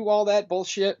stand through all that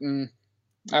bullshit, and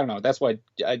I don't know. That's why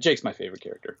Jake's my favorite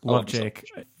character. Love Jake.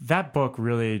 So that book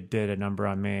really did a number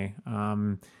on me.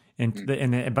 And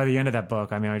by the end of that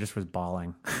book, I mean, I just was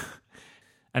bawling.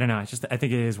 I don't know. I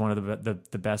think it is one of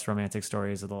the best romantic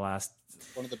stories of the last.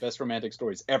 One of the best romantic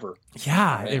stories ever.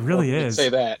 Yeah, it really is. Say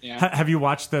that. Yeah. Have you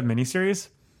watched the miniseries?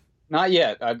 Not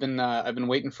yet. I've been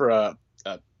waiting for a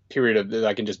period of that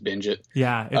I can just binge it.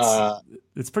 Yeah,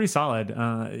 it's pretty solid.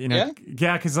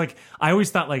 Because like I always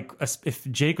thought like if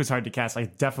Jake was hard to cast, I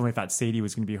definitely thought Sadie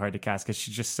was going to be hard to cast because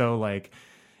she's just so like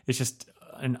it's just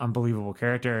an unbelievable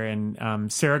character, and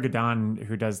Sarah Gadon,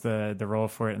 who does the role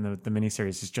for it in the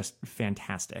miniseries, is just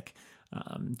fantastic.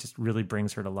 Just really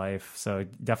brings her to life. So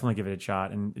definitely give it a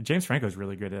shot. And James Franco is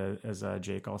really good as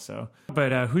Jake also.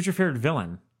 But who's your favorite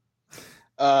villain?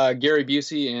 Gary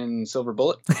Busey in Silver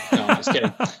Bullet. No, I'm just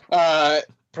kidding.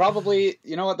 Probably,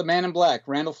 you know what? The Man in Black,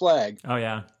 Randall Flagg. Oh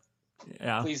yeah.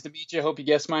 Pleased to meet you. Hope you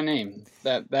guessed my name.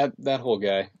 That whole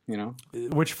guy. You know.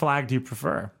 Which Flagg do you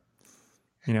prefer?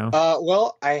 You know.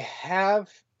 Well, I've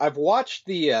watched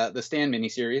the Stan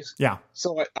miniseries. Yeah.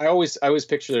 So I always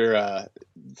picture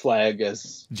Flagg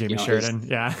as Jamie Sheridan.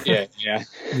 Yeah.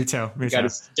 Me too. Got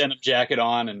his denim jacket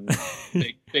on and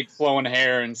big flowing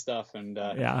hair and stuff, and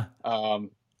yeah.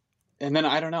 And then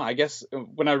I don't know. I guess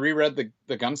when I reread the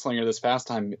Gunslinger this past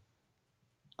time,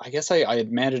 I guess I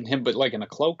imagined him, but like in a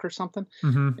cloak or something.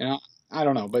 Mm-hmm. You know, I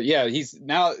don't know, but yeah,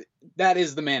 that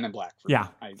is the Man in Black. For me.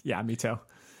 Yeah, me too.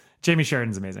 Jamie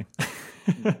Sheridan's amazing.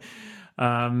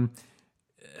 I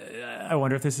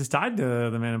wonder if this is tied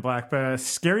to the Man in Black, but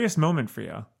scariest moment for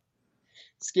you?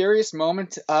 Scariest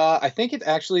moment? I think it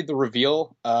actually the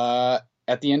reveal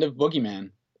at the end of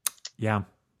Boogeyman. Yeah.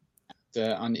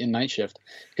 In Night Shift,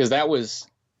 because that was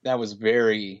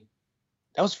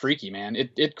freaky, man.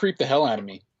 It creeped the hell out of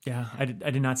me. Yeah, I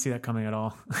did not see that coming at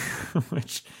all,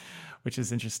 which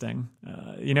is interesting.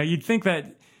 You'd think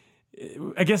that.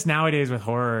 I guess nowadays with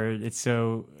horror, you're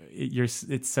so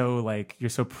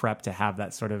prepped to have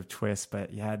that sort of twist.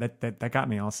 But yeah, that got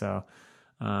me also.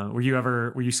 Were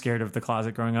you scared of the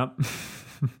closet growing up?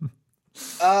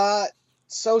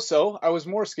 So I was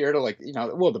more scared of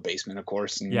the basement, of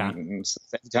course. And, and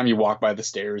every time you walk by the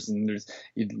stairs and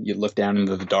you look down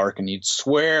into the dark and you'd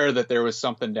swear that there was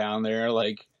something down there,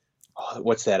 like, oh,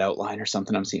 what's that outline or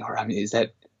something I'm seeing? Or I mean, is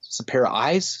that just a pair of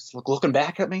eyes looking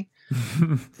back at me?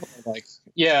 I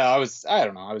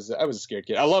don't know. I was a scared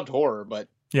kid. I loved horror, but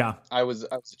yeah, I was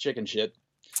a chicken shit.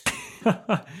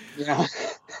 Yeah.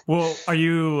 Well, are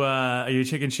you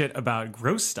chicken shit about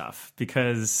gross stuff?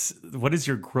 Because what is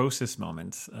your grossest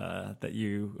moment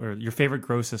or your favorite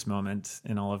grossest moment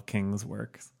in all of King's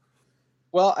work?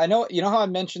 Well, I know, you know how I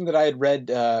mentioned that I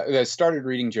had I started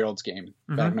reading Gerald's Game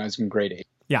back when I was in grade 8.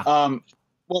 Yeah.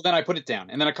 Well, then I put it down.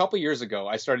 And then a couple years ago,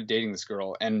 I started dating this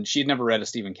girl, and she'd never read a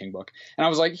Stephen King book. And I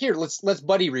was like, here, let's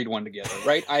buddy read one together,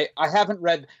 right? I haven't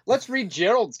read, let's read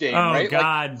Gerald's Game, right? Oh,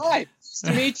 God. Like, hi, nice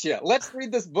to meet you. Let's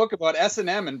read this book about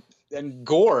S&M and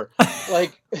gore.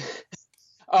 Like,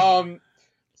 so,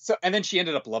 and then she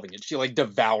ended up loving it. She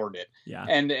devoured it. Yeah.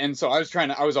 And so I was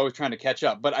always trying to catch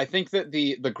up. But I think that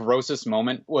the grossest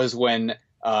moment was when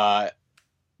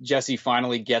Jesse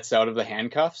finally gets out of the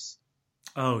handcuffs.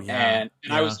 Oh yeah, and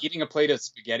I was eating a plate of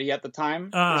spaghetti at the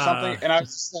time or something, and I was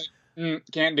just like,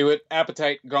 can't do it.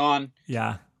 Appetite gone.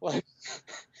 Yeah, like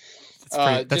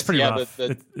that's pretty rough.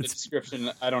 The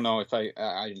description. I don't know if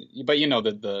but you know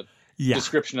the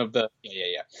description of the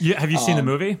Yeah, have you seen the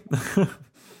movie?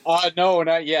 No,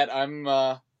 not yet. I'm.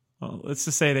 Well, let's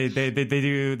just say they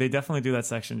definitely do that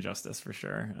section justice for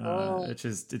sure.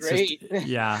 It's great.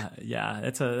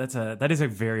 Just that is a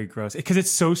very gross because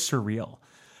it's so surreal.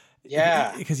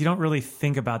 Yeah, because you don't really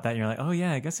think about that. And you're like, oh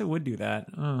yeah, I guess it would do that.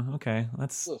 Oh, okay,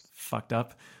 that's fucked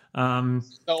up. The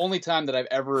only time that I've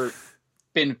ever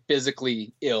been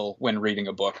physically ill when reading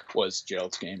a book was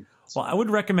Gerald's Game. Well, I would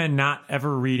recommend not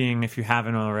ever reading, if you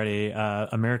haven't already,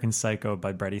 American Psycho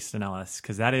by Bret Easton Ellis,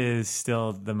 because that is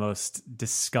still the most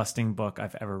disgusting book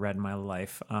I've ever read in my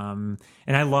life. And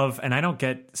I don't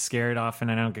get scared often,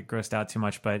 and I don't get grossed out too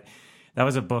much, but that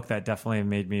was a book that definitely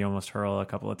made me almost hurl a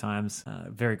couple of times.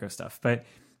 Very gross stuff. But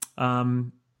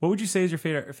what would you say is your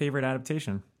favorite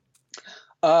adaptation?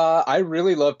 I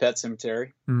really love Pet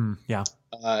Sematary. Yeah.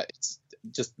 It's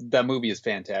just, that movie is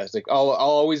fantastic. I'll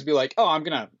always be like, oh, I don't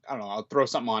know, I'll throw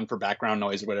something on for background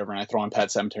noise or whatever, and I throw on Pet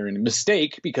Sematary, and a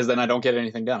mistake, because then I don't get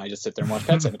anything done. I just sit there and watch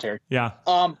Pet Sematary. Yeah.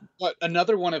 But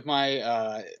another one of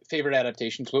my favorite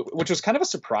adaptations, which was kind of a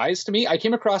surprise to me, I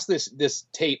came across this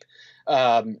tape,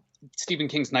 Stephen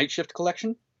King's Night Shift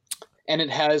collection, and it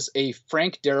has a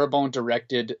Frank Darabont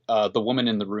directed The Woman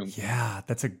in the Room. Yeah,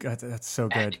 that's so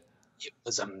good. And it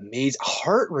was amazing,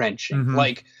 heart-wrenching. Mm-hmm.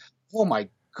 Like, oh my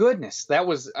goodness, that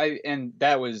was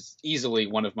easily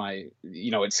one of my,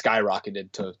 it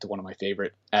skyrocketed to one of my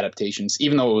favorite adaptations,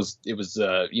 even though it was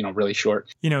really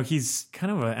short. He's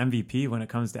kind of an MVP when it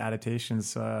comes to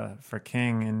adaptations for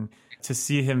King, and to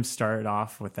see him start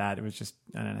off with that, it was just,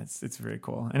 I don't know, it's very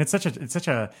cool, and it's such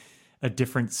a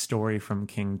different story from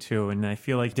King too. And I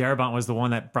feel like Darabont was the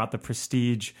one that brought the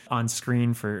prestige on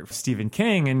screen for Stephen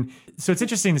King, and so it's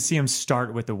interesting to see him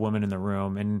start with The Woman in the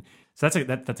Room. And so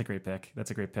that's a great pick.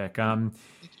 That's a great pick.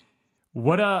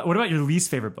 What about your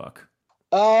least favorite book?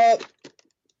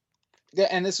 Yeah,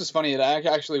 and this was funny. I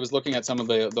actually was looking at some of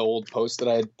the old posts that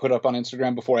I had put up on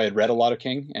Instagram before I had read a lot of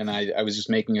King, and I was just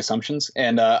making assumptions.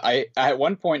 And I at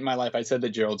one point in my life, I said that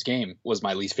Gerald's Game was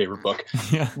my least favorite book.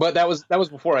 Yeah. But that was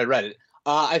before I read it.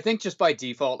 I think just by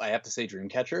default, I have to say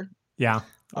Dreamcatcher. Yeah,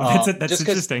 that's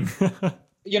interesting.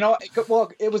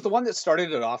 It was the one that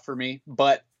started it off for me,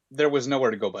 but there was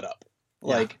nowhere to go but up.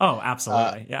 Like, oh,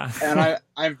 absolutely, yeah. And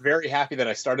I'm very happy that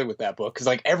I started with that book, because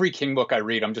like every King book I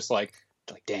read, I'm just like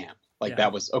damn. Like,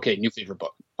 that was, okay, new favorite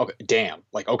book. Okay, damn.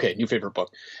 Like, okay, new favorite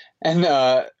book. And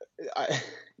I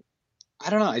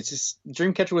don't know. It's just,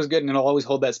 Dreamcatcher was good, and it'll always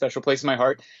hold that special place in my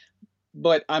heart.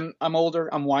 But I'm older.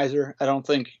 I'm wiser. I don't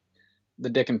think the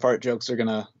dick and fart jokes are going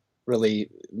to really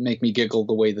make me giggle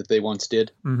the way that they once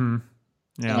did. Mm-hmm.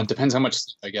 Yeah. It depends how much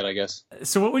I get, I guess.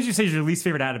 So what would you say is your least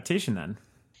favorite adaptation then?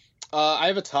 I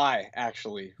have a tie,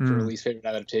 actually, for least favorite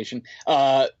adaptation.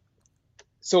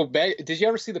 So, did you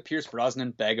ever see the Pierce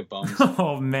Brosnan Bag of Bones?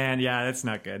 Oh man, yeah, that's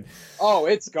not good. Oh,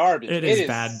 it's garbage. It is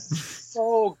bad.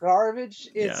 So garbage.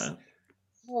 It's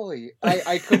holy.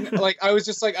 I couldn't like. I was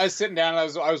just like, I was sitting down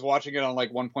and I was watching it on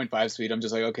like 1.5 speed. I'm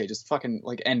just like, okay, just fucking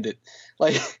like end it.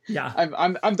 Like, yeah,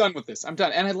 I'm done with this. I'm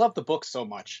done. And I love the book so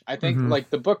much. I think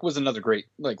like the book was another great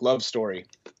like love story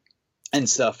and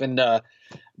stuff. And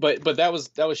but that was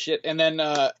shit. And then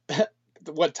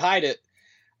what tied it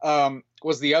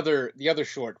was the other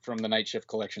short from the Night Shift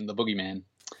collection, The Boogeyman.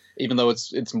 Even though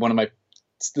it's one of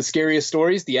the scariest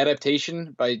stories, the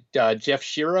adaptation by Jeff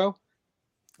Shiro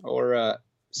or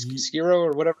Skiro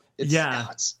or whatever. It's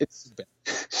bad.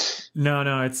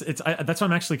 No, it's that's why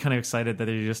I'm actually kind of excited that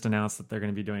they just announced that they're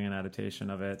going to be doing an adaptation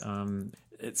of it.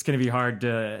 It's going to be hard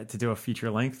to do a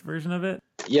feature length version of it.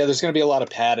 Yeah, there's going to be a lot of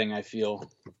padding, I feel.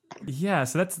 Yeah,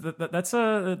 so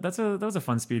that was a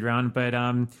fun speed round, but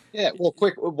yeah. Well,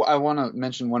 quick, I want to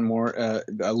mention one more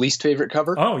least favorite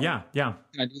cover. Oh yeah. Can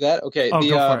I do that? Okay. Oh,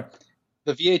 go for it.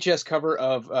 The VHS cover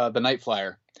of The Night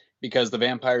Flyer, because the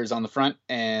vampire is on the front,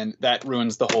 and that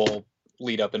ruins the whole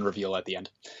lead up and reveal at the end.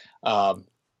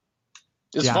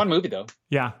 It's a fun movie though.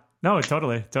 Yeah. No,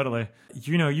 totally.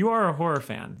 You are a horror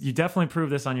fan. You definitely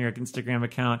proved this on your Instagram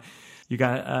account. You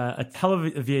got a hell of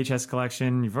a VHS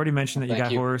collection. You've already mentioned that you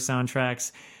got horror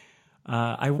soundtracks.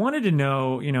 I wanted to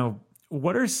know,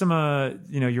 what are some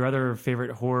your other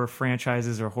favorite horror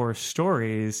franchises or horror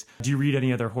stories? Do you read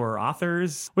any other horror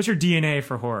authors? What's your DNA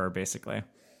for horror, basically?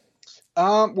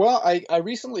 Well, I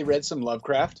recently read some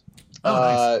Lovecraft.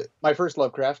 Nice. My first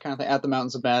Lovecraft kind of thing, At the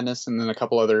Mountains of Madness, and then a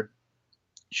couple other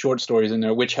short stories in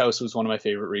there. Witch House was one of my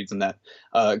favorite reads in that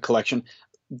collection.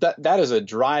 That is a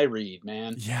dry read,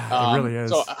 man. Yeah, it really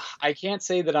is. So I can't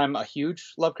say that I'm a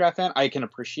huge Lovecraft fan. I can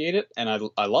appreciate it, and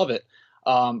I love it.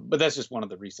 But that's just one of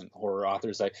the recent horror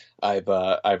authors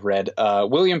I've read.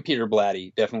 William Peter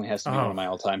Blatty definitely has to be one of my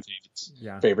all-time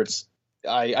favorites.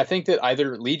 I think that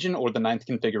either Legion or The Ninth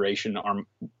Configuration are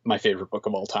my favorite book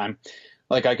of all time.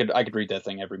 Like I could read that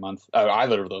thing every month.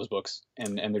 Either of those books,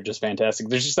 and they're just fantastic.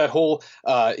 There's just that whole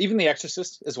even The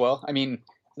Exorcist as well. I mean,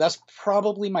 that's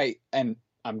probably and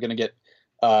I'm gonna get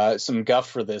some guff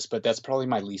for this, but that's probably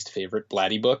my least favorite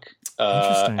Blatty book.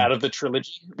 Interesting. out of the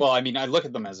trilogy. Well, I mean, I look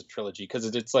at them as a trilogy because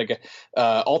it's like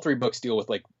all three books deal with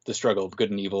like the struggle of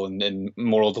good and evil and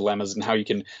moral dilemmas and how you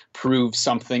can prove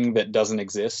something that doesn't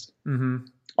exist,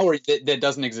 or that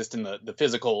doesn't exist in the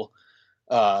physical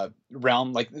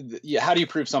realm. Like, how do you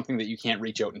prove something that you can't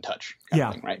reach out and touch? Kind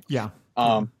of thing, right? Yeah.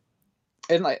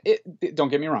 And like, don't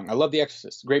get me wrong, I love The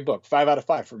Exorcist. Great book, 5 out of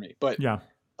 5 for me. But yeah,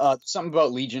 something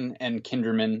about Legion and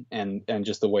Kinderman and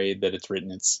just the way that it's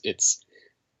written, it's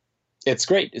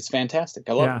great. It's fantastic.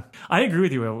 I love it. I agree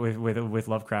with you with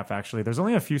Lovecraft. Actually, there's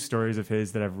only a few stories of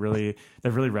his that have really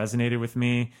resonated with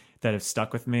me, that have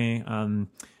stuck with me.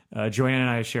 Joanne and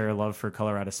I share a love for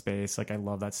Color Out of Space. Like, I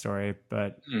love that story,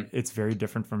 but it's very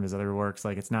different from his other works.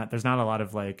 Like, there's not a lot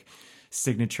of like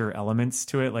signature elements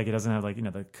to it. Like, it doesn't have like,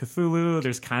 the Cthulhu.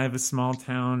 There's kind of a small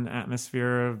town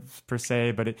atmosphere per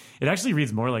se, but it actually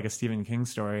reads more like a Stephen King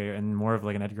story and more of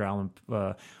like an Edgar Allan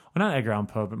well, not Edgar Allan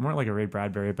Poe, but more like a Ray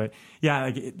Bradbury. But yeah,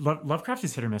 like Lovecraft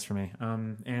is hit or miss for me.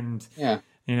 But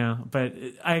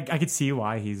I could see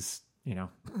why he's, the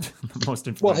most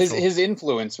influential. Well, his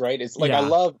influence, right? It's like, I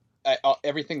love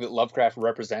everything that Lovecraft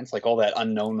represents, like all that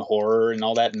unknown horror and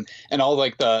all that, and all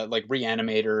like the like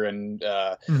Reanimator and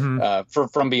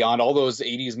From Beyond, all those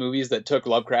 80s movies that took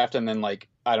Lovecraft and then, like,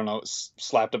 I don't know,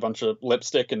 slapped a bunch of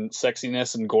lipstick and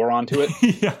sexiness and gore onto it.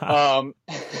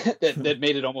 That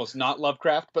made it almost not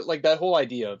Lovecraft, but like that whole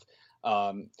idea of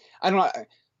I don't know.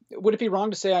 Would it be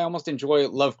wrong to say I almost enjoy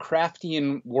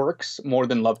Lovecraftian works more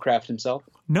than Lovecraft himself?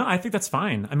 No, I think that's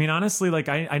fine. I mean, honestly, like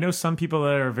I know some people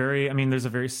that are there's a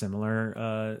very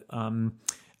similar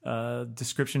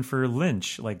description for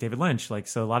Lynch, like David Lynch. Like,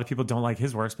 so a lot of people don't like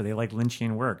his works, but they like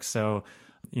Lynchian works. So,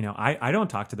 I don't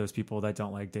talk to those people that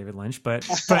don't like David Lynch, but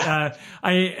I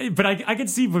could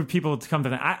see where people come to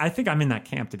that. I think I'm in that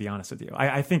camp, to be honest with you.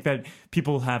 I think that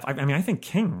people have, I think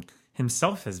King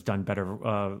himself has done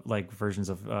better like versions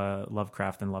of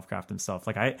Lovecraft than Lovecraft himself.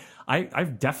 Like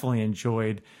I've definitely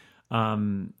enjoyed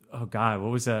what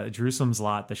was Jerusalem's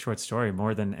Lot, the short story,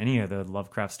 more than any of the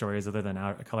Lovecraft stories other than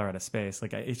Color Out of Space.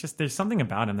 Like, it's just, there's something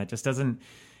about him that just doesn't,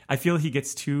 I feel he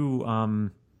gets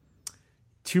too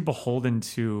beholden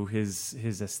to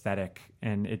his aesthetic,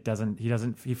 and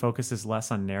he focuses less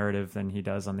on narrative than he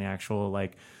does on the actual,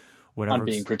 like, whatever. On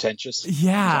being pretentious.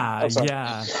 Yeah.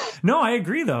 No, I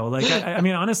agree though. Like, I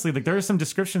mean, honestly, like, there are some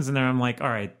descriptions in there I'm like, all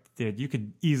right, dude, you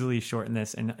could easily shorten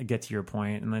this and get to your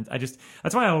point. And then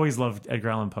that's why I always loved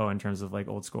Edgar Allan Poe in terms of like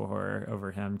old school horror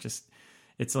over him.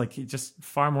 It's like just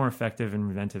far more effective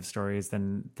and inventive stories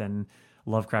than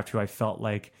Lovecraft, who I felt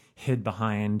like hid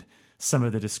behind some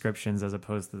of the descriptions as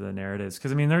opposed to the narratives.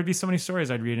 Because I mean, there would be so many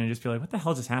stories I'd read and just be like, what the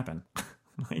hell just happened?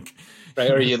 Like, right?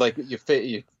 Or you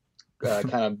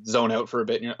kind of zone out for a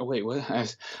bit. And you're, oh wait, what? I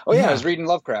was reading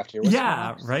Lovecraft here.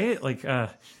 What's right. Like,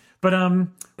 but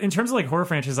in terms of like horror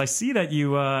franchises, I see that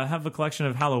you have a collection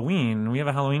of Halloween. We have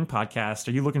a Halloween podcast.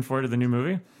 Are you looking forward to the new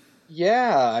movie?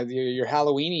 Yeah, your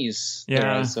Halloweenies.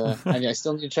 Yeah, I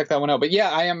still need to check that one out. But yeah,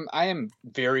 I am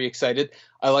very excited.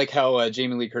 I like how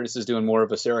Jamie Lee Curtis is doing more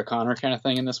of a Sarah Connor kind of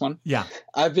thing in this one. Yeah,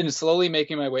 I've been slowly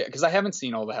making my way because I haven't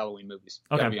seen all the Halloween movies.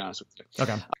 Okay, to be honest with you.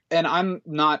 Okay, and I'm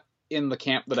not in the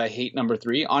camp that I hate number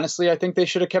 3. Honestly, I think they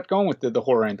should have kept going with the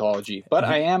horror anthology. But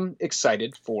I am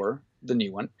excited for the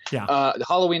new one. Yeah,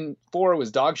 Halloween 4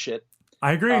 was dog shit.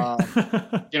 I agree.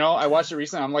 I watched it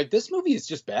recently. I'm like, this movie is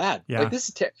just bad. Yeah. Like, this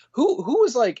is who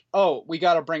was like, oh, we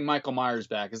got to bring Michael Myers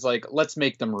back. It's like, let's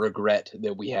make them regret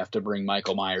that we have to bring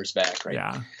Michael Myers back,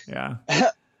 right? Yeah.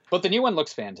 But the new one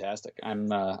looks fantastic.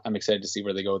 I'm excited to see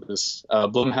where they go with this.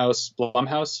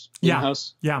 Blumhouse. Yeah.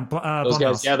 Those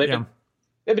guys. Yeah, they've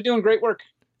been doing great work.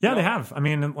 Yeah, they have. I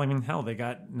mean, hell, they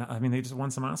just won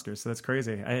some Oscars, so that's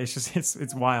crazy.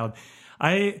 It's wild.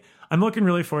 I'm looking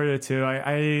really forward to it too.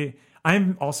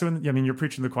 I'm also you're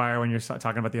preaching to the choir when you're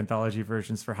talking about the anthology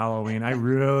versions for Halloween. I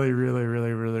really, really,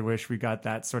 really, really wish we got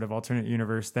that sort of alternate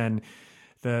universe than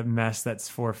the mess that's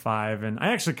 4, 5. And I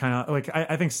actually kind of like,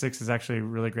 I think 6 is actually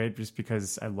really great just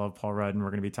because I love Paul Rudd, and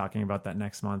we're going to be talking about that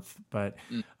next month. But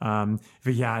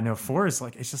yeah, no, 4 is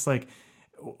like, it's just like,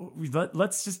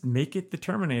 let's just make it the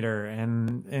Terminator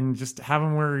and just have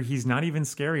him where he's not even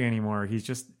scary anymore. He's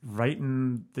just right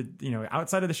in the,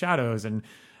 outside of the shadows and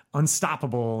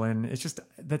unstoppable, and it's just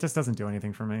that just doesn't do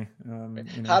anything for me.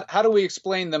 How do we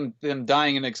explain them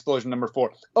dying in explosion number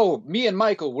 4? Oh, me and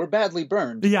Michael were badly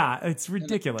burned. Yeah, it's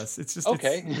ridiculous. It's just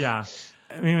okay.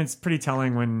 I mean, it's pretty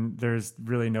telling when there's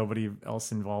really nobody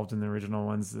else involved in the original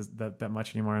ones that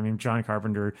much anymore. I mean, John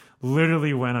Carpenter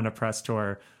literally went on a press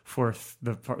tour for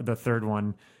the third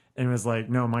one and was like,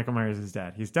 "No, Michael Myers is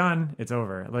dead. He's done. It's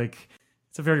over." Like,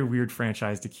 it's a very weird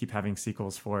franchise to keep having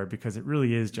sequels for, because it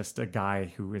really is just a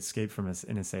guy who escaped from an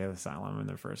insane asylum in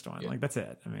the first one. Like, that's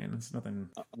it. I mean, it's nothing.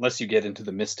 Unless you get into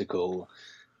the mystical,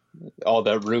 all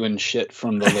that ruined shit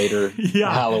from the later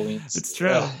Halloween. It's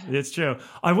true. It's true.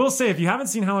 I will say, if you haven't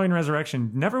seen Halloween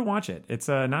Resurrection, never watch it. It's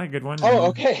not a good one. Oh,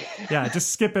 okay. Yeah,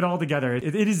 just skip it altogether.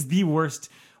 It is the worst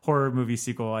horror movie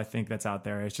sequel I think that's out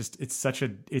there.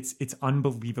 It's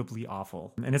unbelievably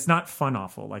awful, and it's not fun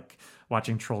awful like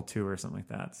watching Troll 2 or something like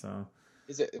that. So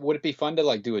would it be fun to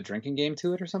like do a drinking game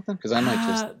to it or something? Because I might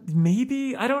just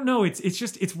maybe, I don't know.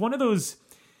 It's one of those.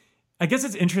 I guess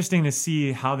it's interesting to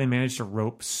see how they managed to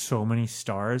rope so many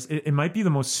stars. It might be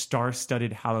the most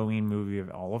star-studded Halloween movie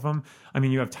of all of them. I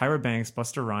mean, you have Tyra Banks,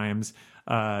 Busta Rhymes,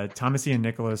 Thomas Ian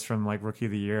Nicholas from like Rookie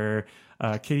of the Year,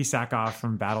 Katie Sackhoff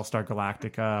from Battlestar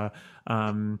Galactica.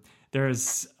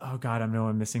 There's, oh God,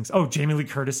 I'm missing. Oh, Jamie Lee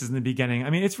Curtis is in the beginning. I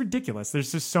mean, it's ridiculous.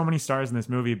 There's just so many stars in this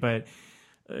movie, but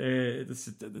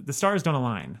the stars don't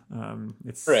align.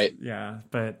 It's right. Yeah,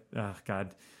 but oh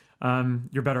God.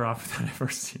 You're better off without ever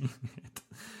seeing it.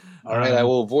 All right, I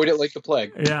will avoid it like the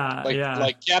plague. Yeah,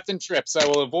 like Captain Trips. I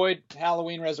will avoid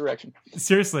Halloween Resurrection.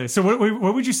 Seriously. So,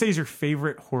 what would you say is your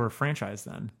favorite horror franchise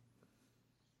then?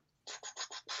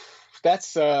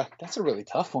 That's a really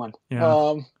tough one.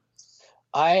 Yeah.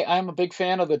 I'm a big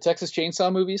fan of the Texas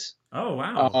Chainsaw movies. Oh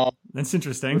wow, that's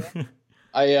interesting.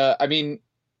 I mean,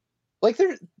 like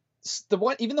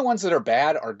even the ones that are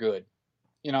bad are good.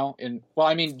 You know,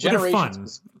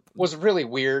 Generations was really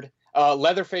weird.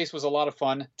 Leatherface was a lot of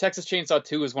fun. Texas Chainsaw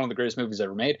 2 is one of the greatest movies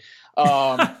ever made.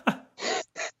 I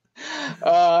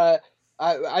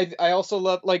also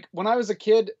love, like, when I was a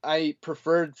kid, I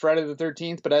preferred Friday the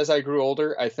 13th, but as I grew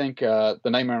older, I think the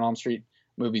Nightmare on Elm Street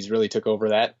movies really took over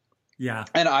that. Yeah.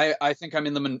 And I think I'm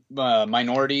in the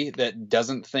minority that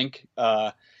doesn't think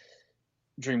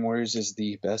Dream Warriors is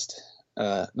the best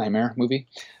Nightmare movie.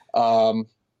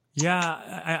 Yeah,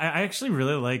 I actually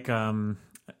really like I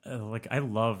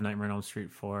love Nightmare on Elm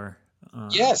Street 4.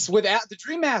 Yes, with the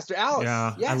Dream Master, Alice.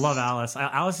 Yeah, yes. I love Alice.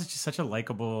 Alice is just such a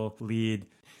likable lead.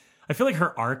 I feel like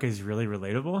her arc is really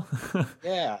relatable.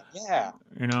 Yeah.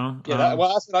 You know? Yeah,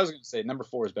 well, that's what I was going to say. Number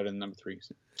 4 is better than number 3.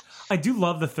 So. I do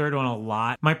love the third one a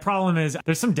lot. My problem is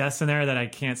there's some deaths in there that I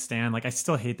can't stand. Like, I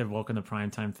still hate the Woke in the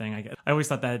Primetime thing. I always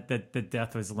thought that the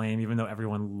death was lame, even though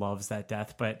everyone loves that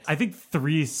death. But I think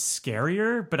 3 is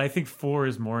scarier, but I think 4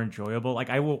 is more enjoyable. Like,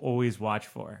 I will always watch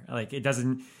 4. Like,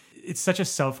 it's such a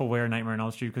self-aware Nightmare on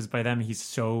Elm Street, because by then he's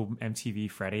so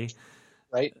MTV Freddy.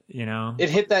 Right. You know? It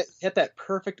hit that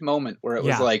perfect moment where it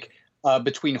was like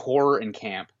between horror and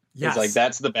camp. Yes. It's like,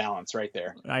 that's the balance right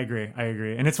there. I agree.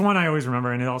 And it's one I always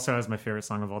remember. And it also has my favorite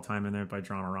song of all time in there by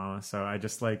Dramarama. So I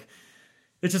just like,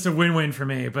 it's just a win-win for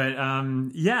me. But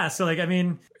yeah, so like, I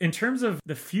mean, in terms of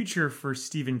the future for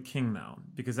Stephen King, though,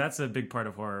 because that's a big part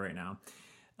of horror right now.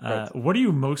 Right. What are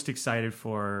you most excited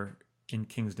for in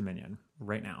King's Dominion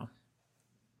right now?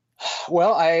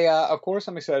 Well, of course,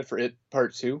 I'm excited for It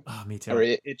Part 2. Oh, me too. Or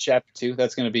It Chapter 2.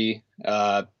 That's going to be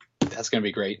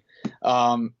great.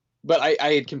 But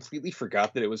I had completely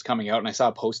forgot that it was coming out, and I saw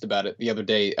a post about it the other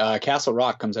day. Castle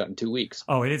Rock comes out in 2 weeks.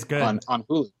 Oh, it is good on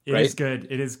Hulu. It right? is good.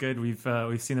 It is good. We've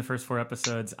seen the first 4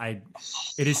 episodes. It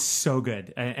is so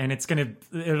good, and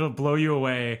it'll blow you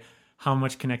away how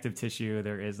much connective tissue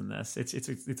there is in this.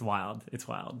 It's wild. It's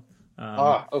wild.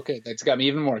 Okay, that's got me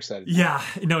even more excited. Yeah,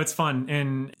 no, it's fun,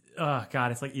 and oh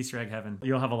God, it's like Easter egg heaven.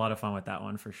 You'll have a lot of fun with that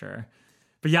one for sure.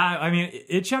 But yeah, I mean,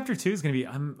 It Chapter 2 is gonna be.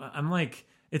 I'm like.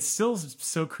 It's still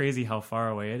so crazy how far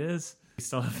away it is. We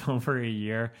still have over a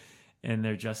year, and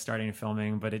they're just starting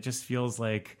filming. But it just feels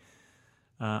like,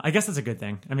 I guess that's a good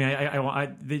thing. I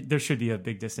mean, there should be a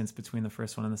big distance between the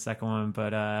first one and the second one.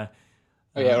 But or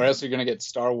else you're gonna get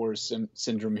Star Wars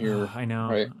syndrome here. I know,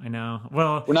 right? I know.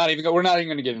 Well, we're not even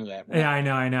gonna get into that. Yeah,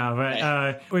 I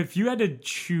know. But if you had to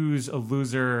choose a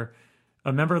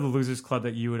member of the Losers Club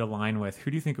that you would align with, who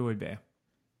do you think it would be?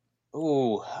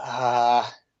 Ooh.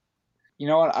 You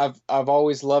know what? I've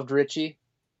always loved Richie.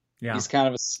 Yeah, he's kind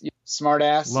of a smart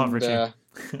ass. Love Richie.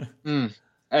 And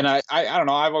I don't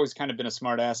know. I've always kind of been a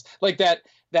smart ass, like that.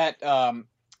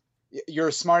 You're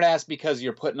a smart ass because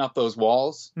you're putting up those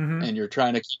walls and you're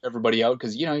trying to keep everybody out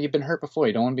because you've been hurt before.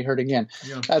 You don't want to be hurt again.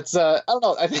 Yeah. That's I don't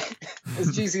know. I think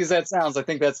as cheesy as that sounds, I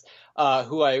think that's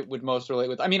who I would most relate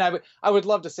with. I mean, I would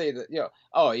love to say that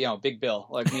Big Bill,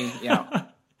 like me. Yeah.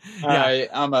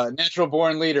 I'm a natural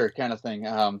born leader kind of thing.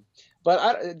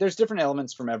 But there's different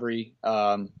elements from every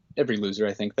loser,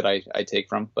 I think, that I take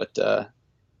from. But I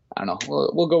don't know.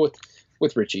 We'll go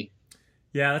with Richie.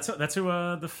 Yeah, that's who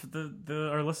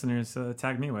our listeners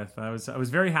tagged me with. I was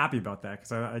very happy about that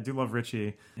because I do love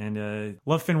Richie and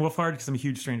love Finn Wolfhard because I'm a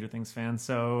huge Stranger Things fan.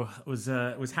 So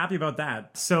was happy about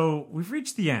that. So we've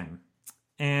reached the end,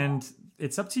 and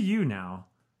it's up to you now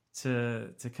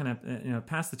to kind of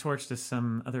pass the torch to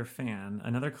some other fan,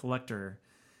 another collector.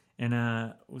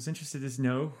 And was interested to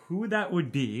know who that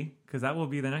would be, because that will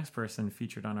be the next person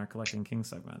featured on our Collecting King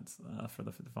segment for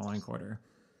the following quarter.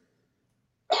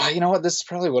 You know what? This is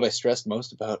probably what I stressed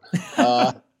most about.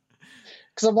 Because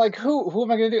I'm like, who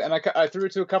am I going to do? And I threw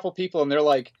it to a couple people, and they're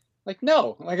like,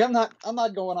 no, like I'm not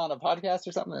going on a podcast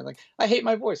or something. Like, I hate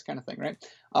my voice, kind of thing, right?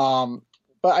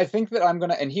 But I think that I'm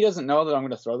gonna, and he doesn't know that I'm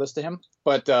gonna throw this to him.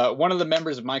 But one of the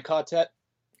members of my quartet,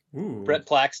 Brett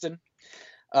Plaxton.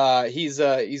 He's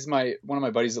one of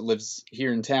my buddies that lives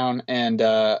here in town, and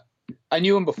I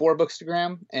knew him before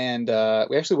Bookstagram, and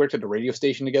we actually worked at a radio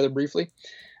station together briefly.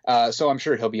 So I'm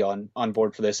sure he'll be on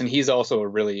board for this, and he's also a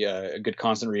really a good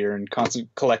constant reader and constant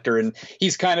collector, and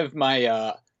he's kind of my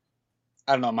I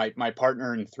don't know, my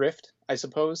partner in thrift, I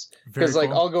suppose, because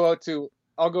like I'll go out to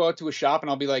a shop and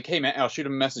I'll be like, hey man, I'll shoot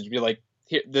him a message, be like,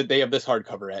 here, they have this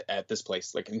hardcover at this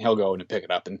place, like, and he'll go and pick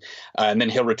it up, and then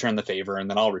he'll return the favor, and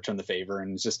then I'll return the favor,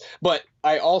 and it's just. But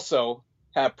I also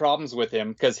have problems with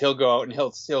him because he'll go out and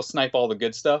he'll snipe all the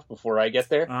good stuff before I get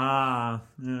there. Yeah.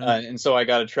 And so I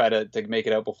got to try to make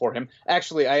it out before him.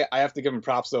 Actually, I have to give him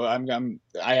props though.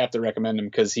 I have to recommend him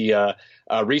because he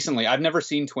recently, I've never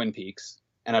seen Twin Peaks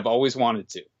and I've always wanted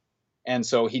to. And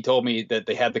so he told me that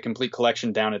they had the complete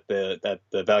collection down at the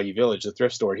Value Village, the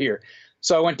thrift store here.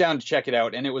 So I went down to check it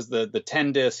out, and it was the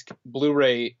 10-disc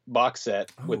Blu-ray box set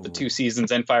with the 2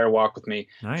 seasons and Fire Walk with Me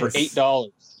for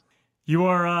 $8. You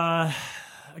are,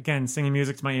 again, singing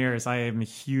music to my ears. I am a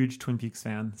huge Twin Peaks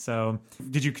fan. So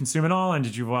did you consume it all, and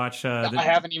did you watch? I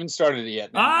haven't even started it yet.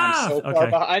 I'm so far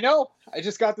behind. I know. I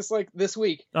just got this this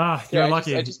week. You're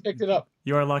lucky. I just picked it up.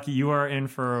 You are lucky. You are in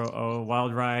for a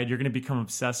wild ride. You're going to become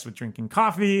obsessed with drinking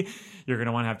coffee. You're going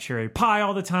to want to have cherry pie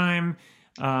all the time.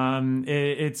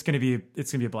 It's going to be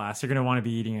a blast. You're going to want to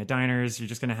be eating at diners. You're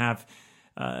just going to have.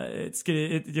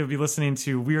 You'll be listening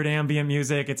to weird ambient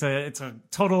music. It's a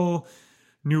total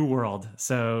new world.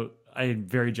 So I'm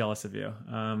very jealous of you.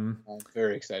 I'm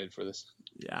very excited for this.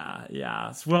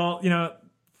 Yeah. Well,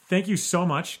 thank you so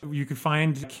much. You can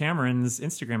find Cameron's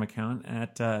Instagram account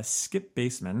at Skip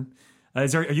Bassman.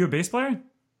 Are you a bass player?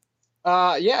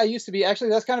 Yeah, I used to be. Actually,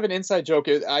 that's kind of an inside joke.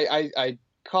 I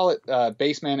call it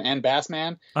Bassman and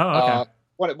Bassman. Oh, okay.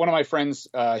 One of my friends,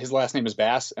 his last name is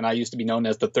Bass, and I used to be known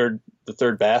as the third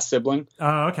Bass sibling.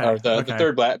 Oh, okay. Or the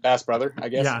third Bass brother, I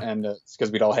guess. Yeah. And it's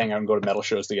because we'd all hang out and go to metal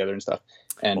shows together and stuff.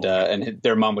 And and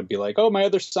their mom would be like, "Oh, my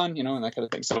other son," and that kind of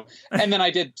thing. So, and then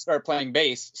I did start playing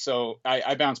bass, so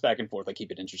I bounce back and forth. I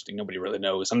keep it interesting. Nobody really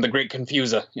knows. I'm the great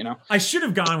confuser, I should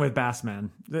have gone with Bassman.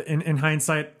 In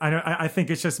hindsight, I think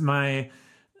it's just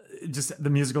the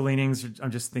musical leanings.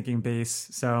 I'm just thinking bass.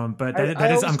 So, but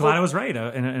I'm glad I was right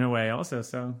in a way also.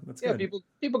 So that's good. Yeah,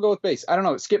 people go with bass. I don't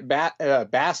know. Skip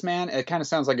Bassman. It kind of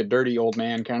sounds like a dirty old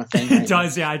man kind of thing. It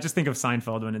does. Yeah. I just think of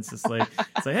Seinfeld when it's just like,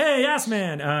 hey, yes,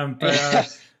 man.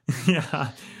 Yeah.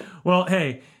 Well,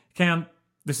 hey, Cam,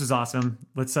 this is awesome.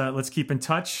 Let's keep in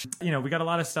touch. We got a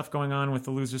lot of stuff going on with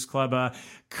the Losers Club.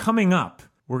 Coming up,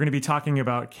 we're going to be talking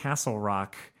about Castle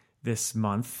Rock this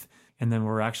month. And then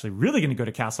we're actually really going to go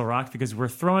to Castle Rock because we're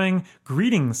throwing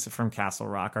Greetings from Castle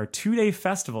Rock, our 2-day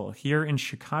festival here in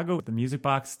Chicago at the Music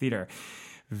Box Theater.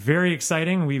 Very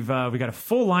exciting. We got a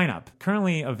full lineup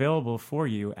currently available for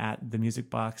you at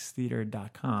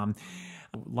themusicboxtheater.com.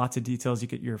 Lots of details. You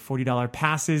get your $40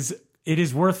 passes. It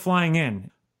is worth flying in.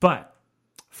 But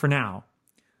for now,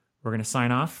 we're going to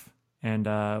sign off. And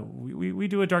we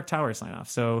do a Dark Tower sign off.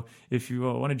 So if you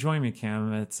want to join me,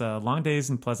 Cam, it's long days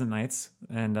and pleasant nights.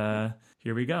 And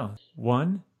here we go.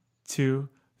 1, 2,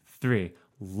 3.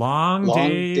 Long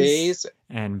days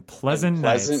and pleasant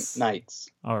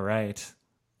nights. All right.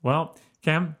 Well,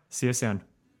 Cam, see you soon.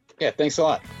 Yeah, thanks a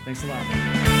lot. Thanks a lot.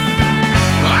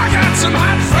 I got some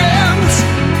hot friends.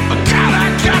 God,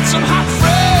 I got some hot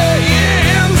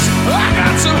friends. I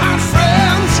got some hot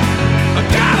friends.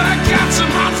 God, I got some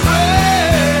hot friends.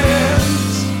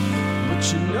 But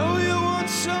you want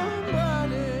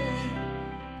somebody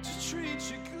to treat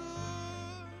you good.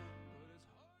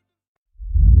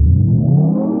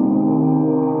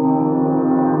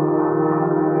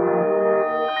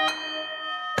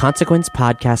 Consequence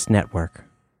Podcast Network.